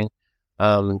driving.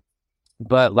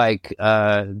 But like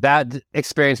that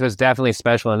experience was definitely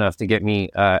special enough to get me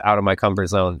out of my comfort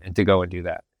zone and to go and do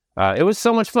that. It was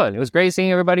so much fun. It was great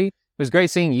seeing everybody. It was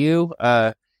great seeing you.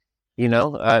 You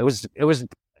know, it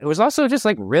was also just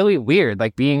like really weird,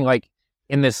 like being like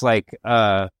in this like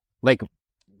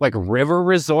river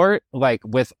resort, like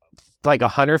with like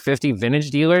 150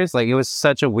 vintage dealers. Like it was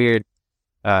such a weird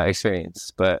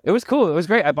experience, but it was cool. It was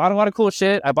great. I bought a lot of cool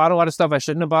shit. I bought a lot of stuff I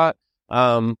shouldn't have bought.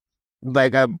 It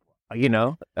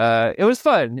was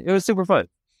fun. It was super fun.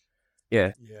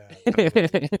 Yeah.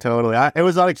 Totally. It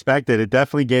was unexpected. It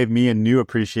definitely gave me a new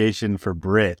appreciation for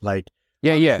Britt. Like,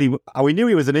 we knew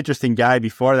he was an interesting guy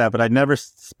before that, but I'd never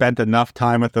spent enough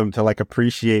time with him to like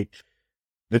appreciate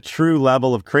the true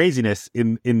level of craziness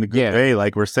in the good way.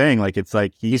 Like we're saying, like it's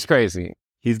like he's crazy.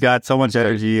 He's got so much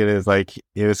energy, and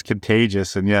it was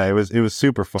contagious, and it was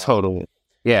super fun. Totally.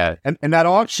 Yeah. And that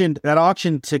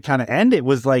auction to kind of end it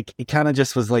was like, it kind of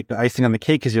just was like the icing on the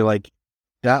cake, because you're like,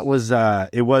 that was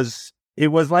it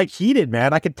was like heated,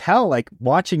 man. I could tell, like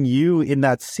watching you in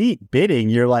that seat bidding,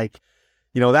 you're like,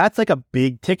 you know, that's like a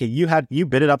big ticket. You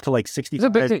bid it up to like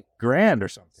 $65,000 or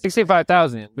something.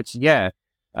 65,000, which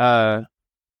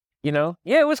you know,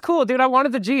 it was cool, dude. I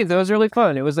wanted the jeans. It was really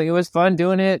fun. It was fun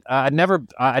doing it. I'd never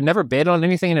bid on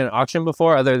anything in an auction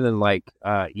before, other than like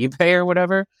eBay or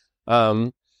whatever.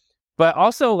 But But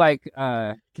also like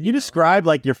Can you describe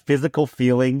like your physical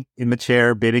feeling in the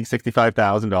chair bidding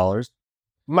 $65,000?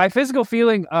 my physical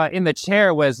feeling in the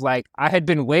chair was like I had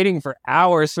been waiting for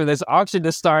hours for this auction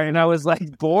to start, and I was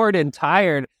like bored and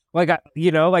tired. Like I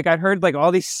heard like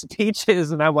all these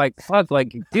speeches, and I'm like, fuck,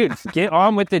 like, dude, get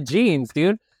on with the jeans,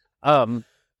 dude.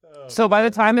 So by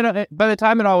the time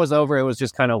it all was over, it was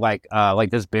just kind of like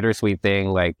this bittersweet thing,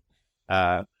 like,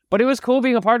 but it was cool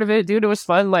being a part of it, dude. It was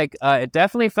fun. Like, it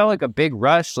definitely felt like a big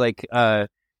rush, like,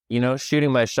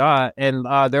 shooting my shot. And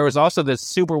there was also this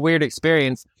super weird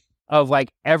experience of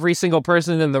like every single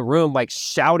person in the room like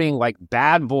shouting like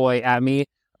 "bad boy" at me,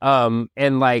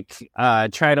 and like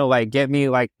trying to like get me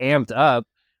like amped up,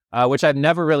 which I've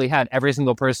never really had every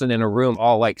single person in a room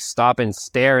all like stop and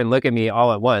stare and look at me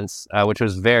all at once, which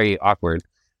was very awkward.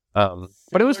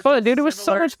 But it was fun, dude. It was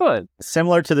so much fun.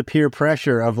 Similar to the peer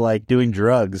pressure of like doing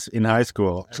drugs in high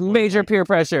school. Major peer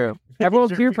pressure. Everyone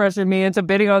peer pressured me into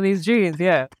bidding on these jeans.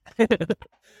 Yeah.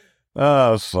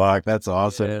 Oh, fuck. That's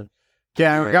awesome. Yeah. Okay,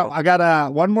 I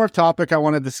got one more topic I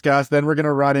want to discuss. Then we're going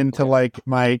to run into like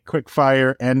my quick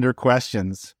fire ender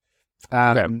questions.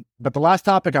 Okay. But the last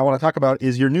topic I want to talk about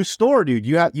is your new store, dude.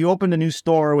 You opened a new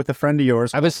store with a friend of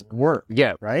yours. Work.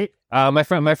 Yeah. Right. My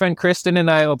friend Kristen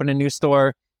and I opened a new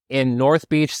store in North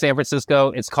Beach, San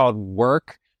Francisco. It's called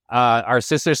Work. Our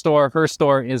sister store, her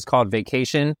store is called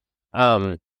Vacation.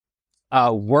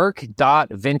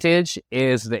 Work.vintage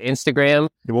is the Instagram.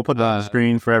 We'll put that on the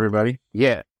screen for everybody.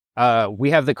 Yeah.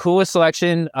 We have the coolest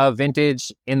selection of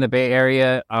vintage in the Bay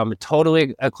Area.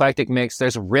 Totally eclectic mix.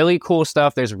 There's really cool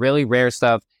stuff. There's really rare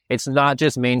stuff. It's not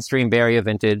just mainstream Bay Area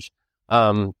vintage.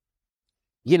 It's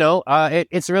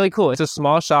really cool. It's a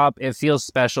small shop. It feels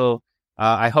special.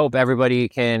 I hope everybody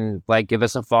can like give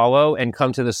us a follow and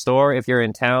come to the store if you're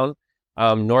in town.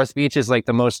 North Beach is like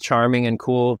the most charming and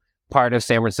cool part of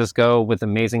San Francisco with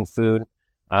amazing food.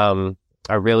 I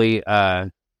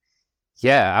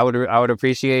would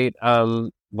appreciate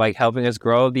like helping us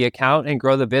grow the account and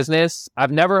grow the business.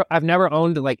 I've never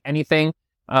owned like anything.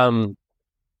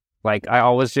 Like I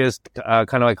always just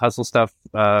kind of like hustle stuff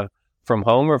from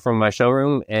home or from my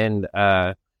showroom, and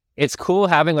it's cool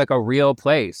having like a real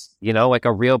place, like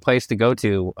a real place to go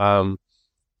to.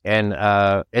 And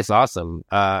it's awesome.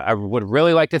 I would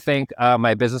really like to thank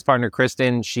my business partner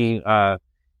Kristen. She put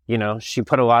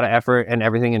a lot of effort and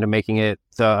everything into making it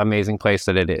the amazing place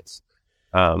that it is.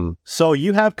 So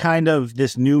you have kind of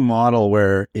this new model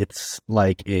where it's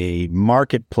like a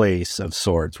marketplace of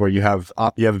sorts, where you have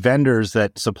vendors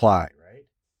that supply, right?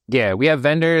 Yeah, we have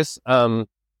vendors.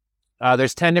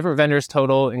 There's 10 different vendors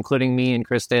total, including me and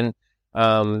Kristen.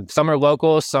 Some are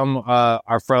local, some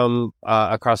are from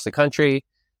across the country.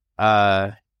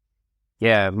 My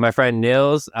friend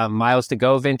Nils, Miles to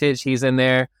Go Vintage, he's in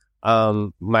there.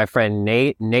 My friend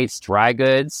Nate's Dry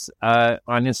Goods on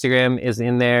Instagram is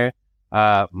in there.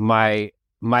 My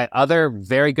other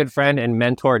very good friend and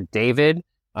mentor, David,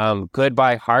 Good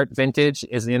by Heart Vintage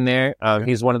is in there.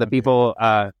 He's one of the people,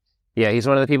 he's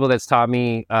one of the people that's taught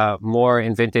me more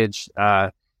in vintage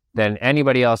than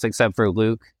anybody else except for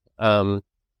Luke. It's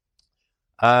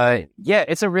a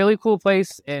really cool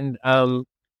place, and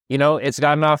it's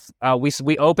gotten off.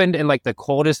 We opened in like the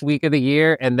coldest week of the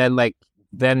year, and then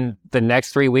the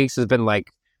next 3 weeks has been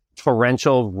like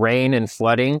torrential rain and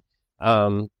flooding.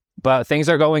 But things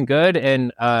are going good,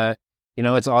 and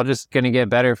it's all just gonna get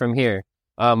better from here.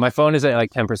 My phone is at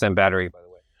like 10% battery, by the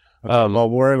way. Well,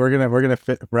 we're gonna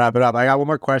wrap it up. I got one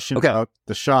more question about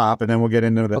the shop, and then we'll get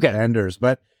into the enders.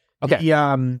 But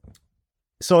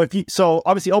so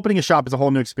obviously opening a shop is a whole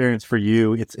new experience for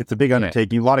you. It's a big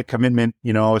undertaking, a lot of commitment.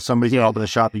 If somebody's gonna open a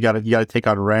shop, you got to take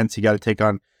on rents, you got to take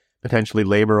on potentially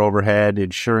labor overhead,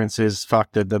 insurances.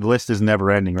 Fuck, the list is never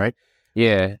ending, right?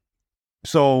 Yeah.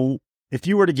 So if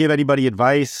you were to give anybody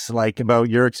advice like about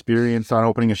your experience on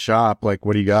opening a shop, like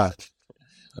what do you got?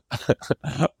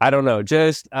 I don't know.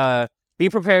 Just be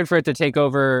prepared for it to take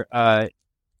over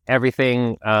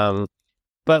everything. But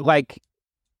like,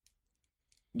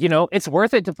 it's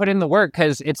worth it to put in the work,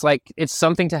 because it's like it's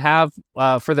something to have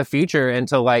for the future, and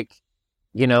to like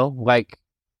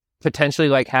potentially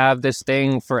like have this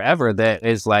thing forever that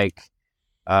is like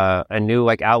a new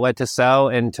like outlet to sell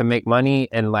and to make money,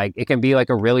 and like it can be like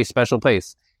a really special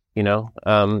place. I don't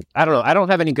know. I don't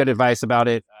have any good advice about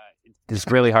it. It's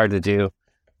really hard to do.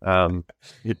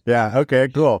 Okay,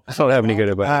 cool. I don't have any good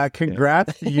advice.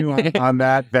 Congrats to you on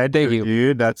that venture. Thank you,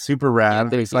 dude. That's super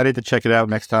rad. I'm excited to check it out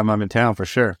next time I'm in town for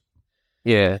sure.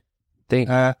 Yeah.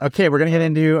 Okay, we're gonna get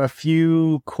into a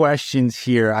few questions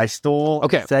here. I stole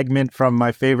a segment from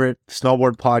my favorite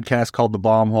snowboard podcast called The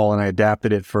Bomb Hole, and I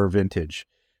adapted it for vintage.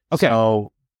 Okay.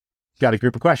 So got a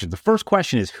group of questions. The first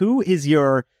question is, who is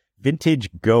your vintage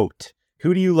GOAT?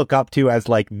 Who do you look up to as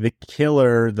like the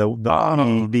killer,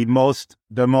 the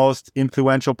most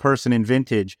influential person in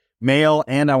vintage, male,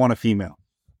 and I want a female?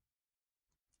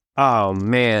 Oh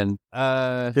man,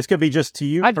 this could be just to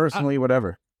you personally,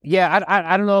 whatever. Yeah,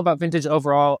 I don't know about vintage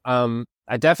overall.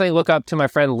 I definitely look up to my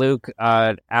friend Luke,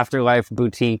 Afterlife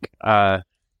Boutique.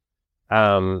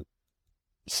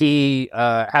 He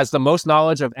has the most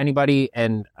knowledge of anybody,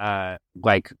 and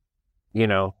like, you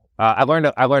know, I learned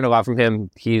a lot from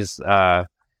him. He's to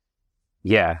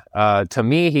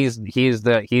me, he's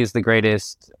the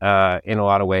greatest in a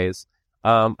lot of ways.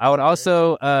 I would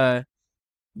also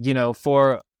you know,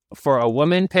 for a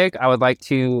woman pick, I would like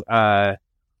to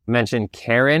mention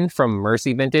Karen from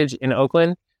Mercy Vintage in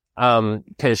Oakland,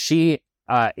 because she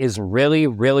is really,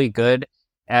 really good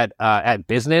at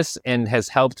business and has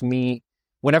helped me.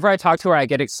 Whenever I talk to her, I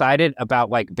get excited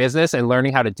about like business and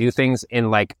learning how to do things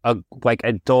in like a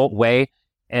adult way,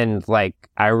 and like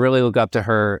I really look up to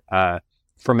her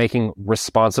for making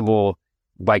responsible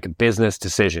like business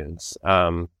decisions.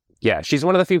 Yeah, she's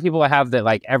one of the few people I have that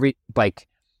like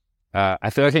I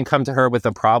feel I can come to her with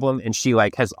a problem and she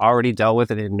like has already dealt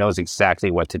with it and knows exactly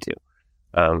what to do.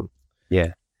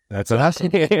 Yeah, that's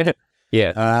awesome.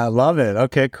 Yeah, I love it.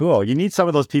 Okay, cool. You need some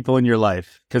of those people in your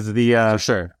life, because for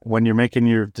sure, when you're making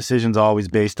your decisions always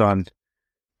based on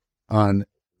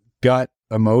gut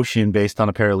emotion, based on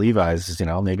a pair of Levi's, you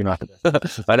know, maybe not the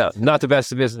best. I know, not the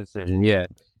best business decision. Yeah.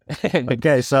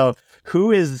 Okay, so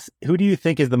who do you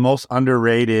think is the most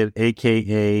underrated,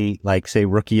 aka like say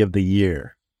rookie of the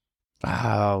year?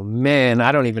 Oh man,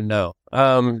 I don't even know.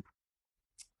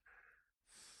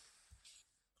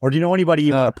 Or do you know anybody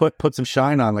you want to put some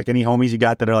shine on? Like any homies you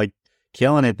got that are like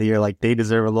killing it, that you're like, they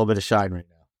deserve a little bit of shine right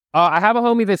now? I have a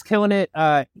homie that's killing it.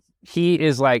 He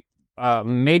is like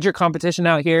major competition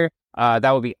out here. That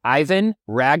would be Ivan,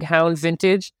 Raghound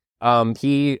Vintage.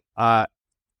 He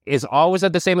is always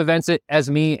at the same events as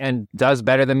me and does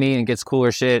better than me and gets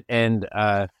cooler shit. And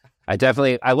I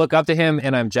look up to him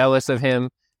and I'm jealous of him.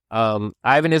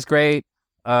 Ivan is great.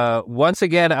 Once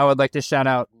again, I would like to shout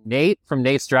out Nate from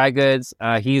Nate's Dry Goods.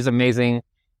 He's amazing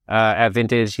at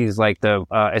vintage. He's like the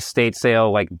estate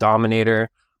sale like dominator.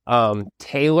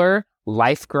 Taylor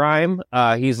Life Grime.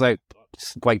 He's like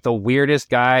the weirdest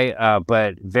guy,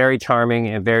 but very charming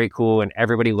and very cool, and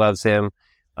everybody loves him.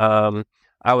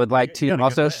 I would like to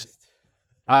also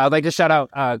I'd like to shout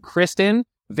out Kristen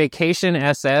Vacation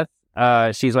SF.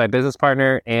 She's my business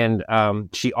partner, and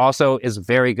she also is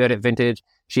very good at vintage.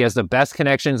 She has the best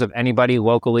connections of anybody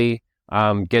locally,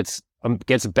 gets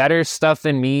better stuff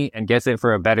than me and gets it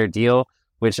for a better deal,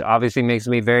 which obviously makes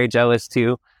me very jealous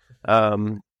too. I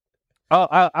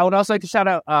would also like to shout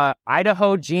out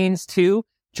Idaho Jeans too.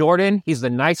 Jordan, he's the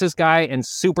nicest guy and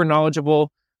super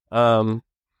knowledgeable. I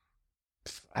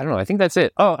don't know. I think that's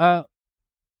it. I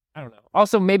don't know.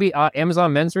 Also, maybe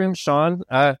Amazon Men's Room, Sean.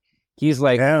 He's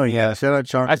like, hell yeah, shout out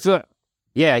Sean. I feel.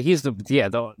 Yeah, he's the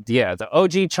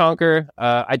OG chonker.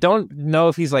 I don't know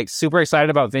if he's like super excited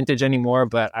about vintage anymore,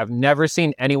 but I've never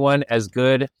seen anyone as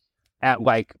good at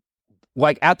like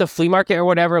at the flea market or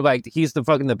whatever. Like he's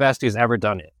the best who's ever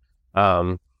done it.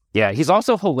 Yeah, he's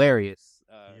also hilarious.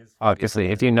 Obviously,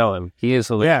 if you know him, he is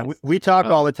hilarious. Yeah, we talk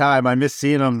all the time. I miss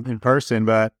seeing him in person,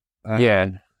 but yeah,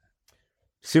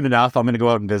 soon enough, I'm gonna go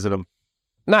out and visit him.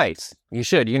 Nice. You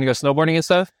should. You gonna go snowboarding and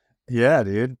stuff? Yeah,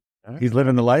 dude. He's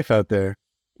living the life out there.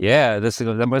 Yeah,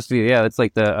 that must be. Yeah, that's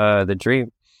like the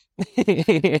dream.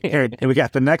 And we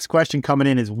got the next question coming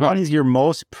in is, what is your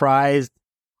most prized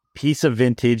piece of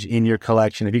vintage in your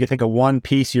collection? If you could think of one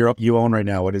piece you own right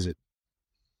now, what is it?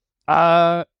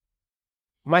 My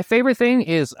favorite thing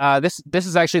is this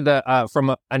is actually the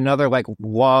from another like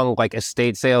long like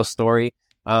estate sale story.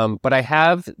 But I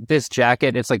have this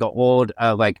jacket. It's like an old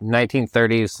like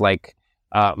 1930s like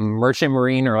merchant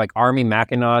marine or like Army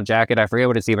Mackinac jacket. I forget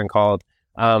what it's even called.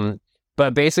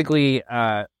 But basically,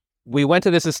 we went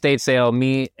to this estate sale,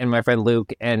 me and my friend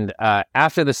Luke, and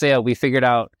after the sale, we figured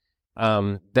out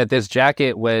that this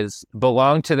jacket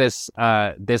belonged to this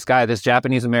guy, this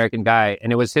Japanese American guy,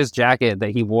 and it was his jacket that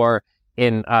he wore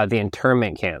in the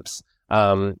internment camps.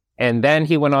 And then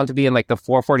he went on to be in like the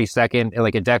 442nd, and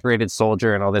like a decorated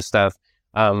soldier and all this stuff.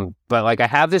 But like I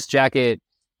have this jacket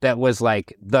that was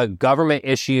like the government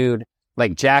issued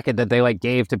like jacket that they like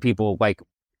gave to people like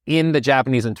in the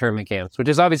Japanese internment camps, which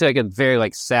is obviously like a very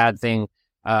like sad thing.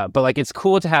 But like it's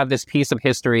cool to have this piece of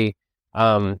history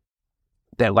that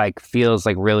like feels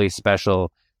like really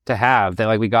special to have, that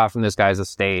like we got from this guy's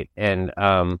estate. And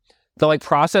the like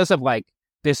process of like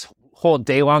this whole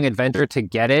day long adventure to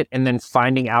get it and then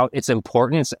finding out its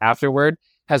importance afterward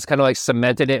has kind of like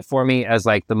cemented it for me as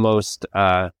like the most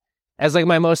as like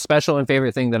my most special and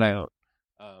favorite thing that I own.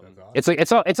 It's like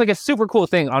it's like a super cool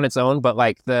thing on its own, but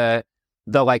like the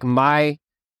like my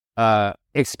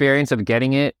experience of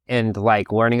getting it and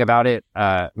like learning about it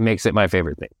makes it my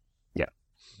favorite thing. Yeah.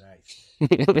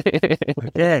 Nice.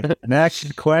 Okay.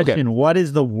 Next question. Okay. What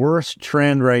is the worst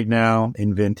trend right now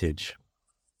in vintage?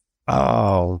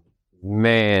 Oh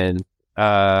man.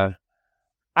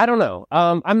 I don't know.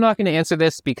 I'm not going to answer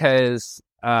this because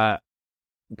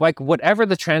like whatever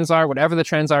the trends are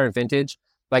in vintage,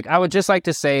 like I would just like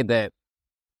to say that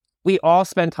we all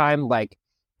spend time like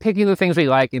picking the things we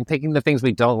like and picking the things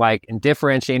we don't like and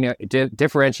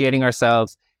differentiating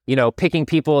ourselves, you know, picking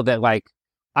people that like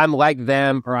I'm like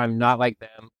them or I'm not like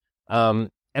them.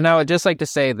 And I would just like to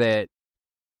say that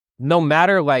no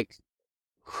matter like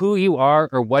who you are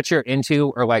or what you're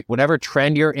into or like whatever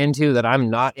trend you're into that I'm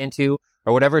not into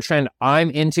or whatever trend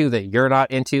I'm into that you're not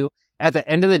into, at the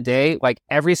end of the day, like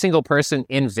every single person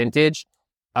in vintage,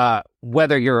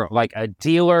 whether you're like a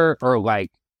dealer or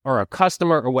a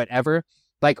customer or whatever,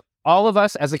 like all of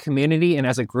us as a community and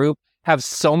as a group have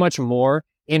so much more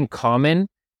in common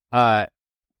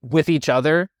with each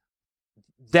other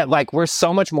that like we're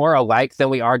so much more alike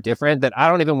than we are different that I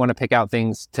don't even want to pick out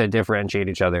things to differentiate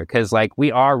each other, because like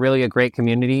we are really a great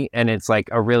community and it's like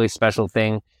a really special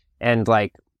thing, and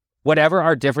like whatever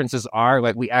our differences are,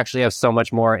 like we actually have so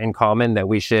much more in common that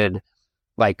we should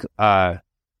like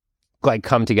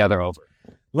come together over.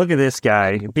 Look at this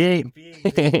guy being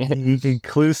the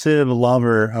inclusive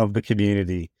lover of the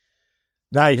community.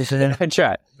 Nice. I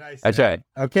try. Nice. I try.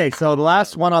 Okay, so the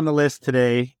last one on the list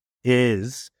today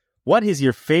is, what is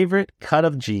your favorite cut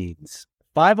of jeans?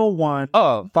 501,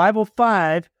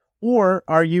 505, or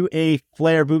are you a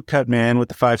flare bootcut man with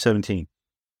the 517?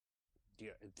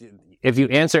 If you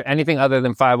answer anything other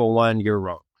than 501, you're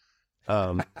wrong.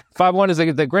 501 is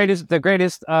the greatest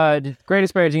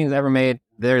pair of jeans ever made.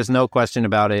 There's no question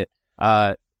about it.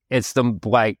 It's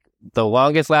the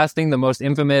longest lasting, the most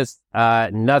infamous.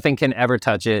 Nothing can ever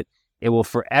touch it. It will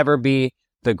forever be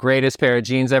the greatest pair of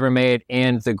jeans ever made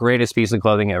and the greatest piece of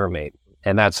clothing ever made.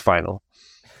 And that's final.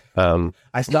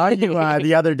 I saw you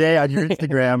the other day on your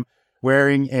Instagram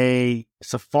wearing a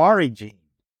safari jean.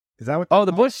 Is that what? Oh,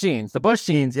 the bush jeans. The bush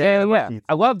jeans. Yeah. Jeans.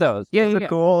 I love those. Yeah, those are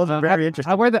cool. Those are very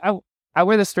interesting. I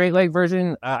wear the straight leg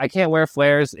version. I can't wear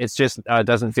flares. It's just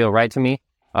doesn't feel right to me.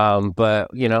 But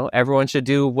you know, everyone should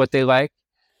do what they like.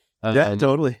 Yeah,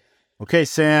 totally. Okay,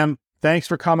 Sam. Thanks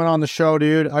for coming on the show,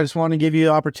 dude. I just want to give you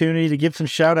the opportunity to give some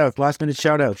shout outs, last minute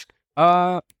shout outs.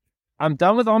 I'm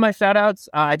done with all my shout outs.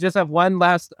 I just have one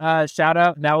last shout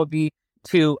out, and that would be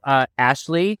to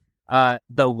Ashley,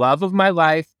 the love of my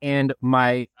life and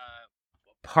my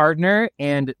partner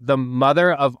and the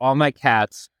mother of all my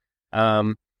cats.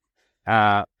 I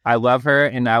love her,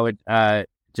 and I would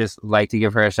just like to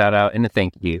give her a shout out and a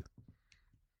thank you.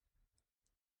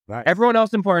 Nice. Everyone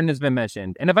else important has been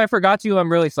mentioned. And if I forgot you, I'm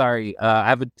really sorry. I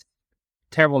have a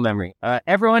terrible memory.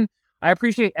 Everyone, I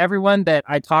appreciate everyone that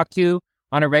I talk to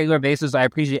on a regular basis. I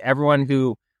appreciate everyone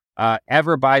who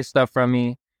ever buys stuff from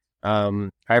me. I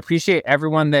appreciate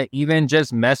everyone that even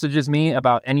just messages me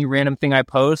about any random thing I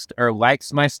post or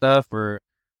likes my stuff, or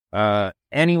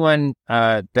anyone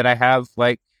that I have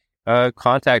like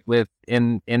contact with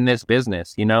in this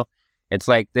business. You know, it's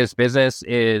like this business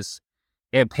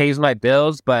it pays my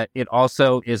bills, but it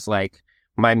also is like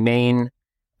my main,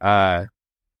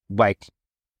 like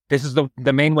this is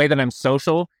the main way that I'm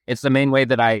social. It's the main way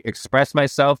that I express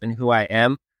myself and who I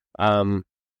am. And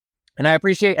I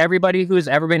appreciate everybody who has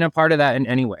ever been a part of that in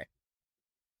any way.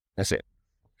 That's it.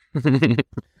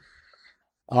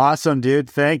 Awesome, dude.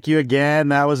 Thank you again.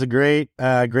 That was a great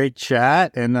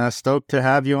chat, and stoked to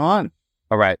have you on.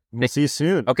 All right. We'll see you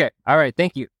soon. Okay. All right.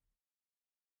 Thank you.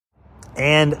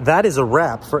 And that is a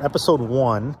wrap for episode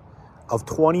 1 of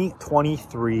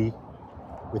 2023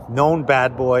 with known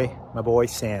bad boy, my boy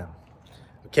Sam.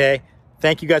 Okay,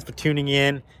 thank you guys for tuning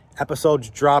in. Episodes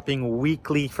dropping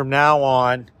weekly from now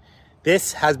on.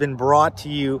 This has been brought to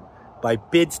you by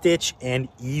BidStitch and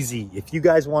Easy. If you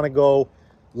guys want to go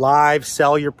live,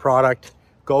 sell your product,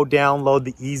 go download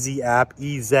the Easy app,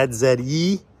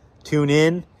 EZZE. Tune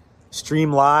in,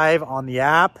 stream live on the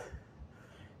app.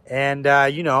 And,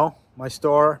 my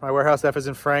store, my warehouse, F as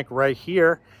in Frank, right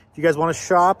here. If you guys want to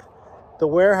shop the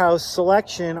warehouse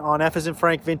selection on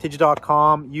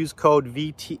FasInFrankVintage.com, use code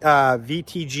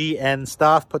VTG and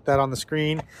stuff. Put that on the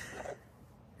screen.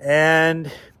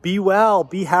 And be well,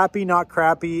 be happy, not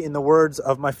crappy, in the words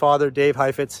of my father, Dave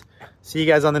Heifetz. See you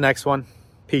guys on the next one.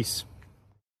 Peace.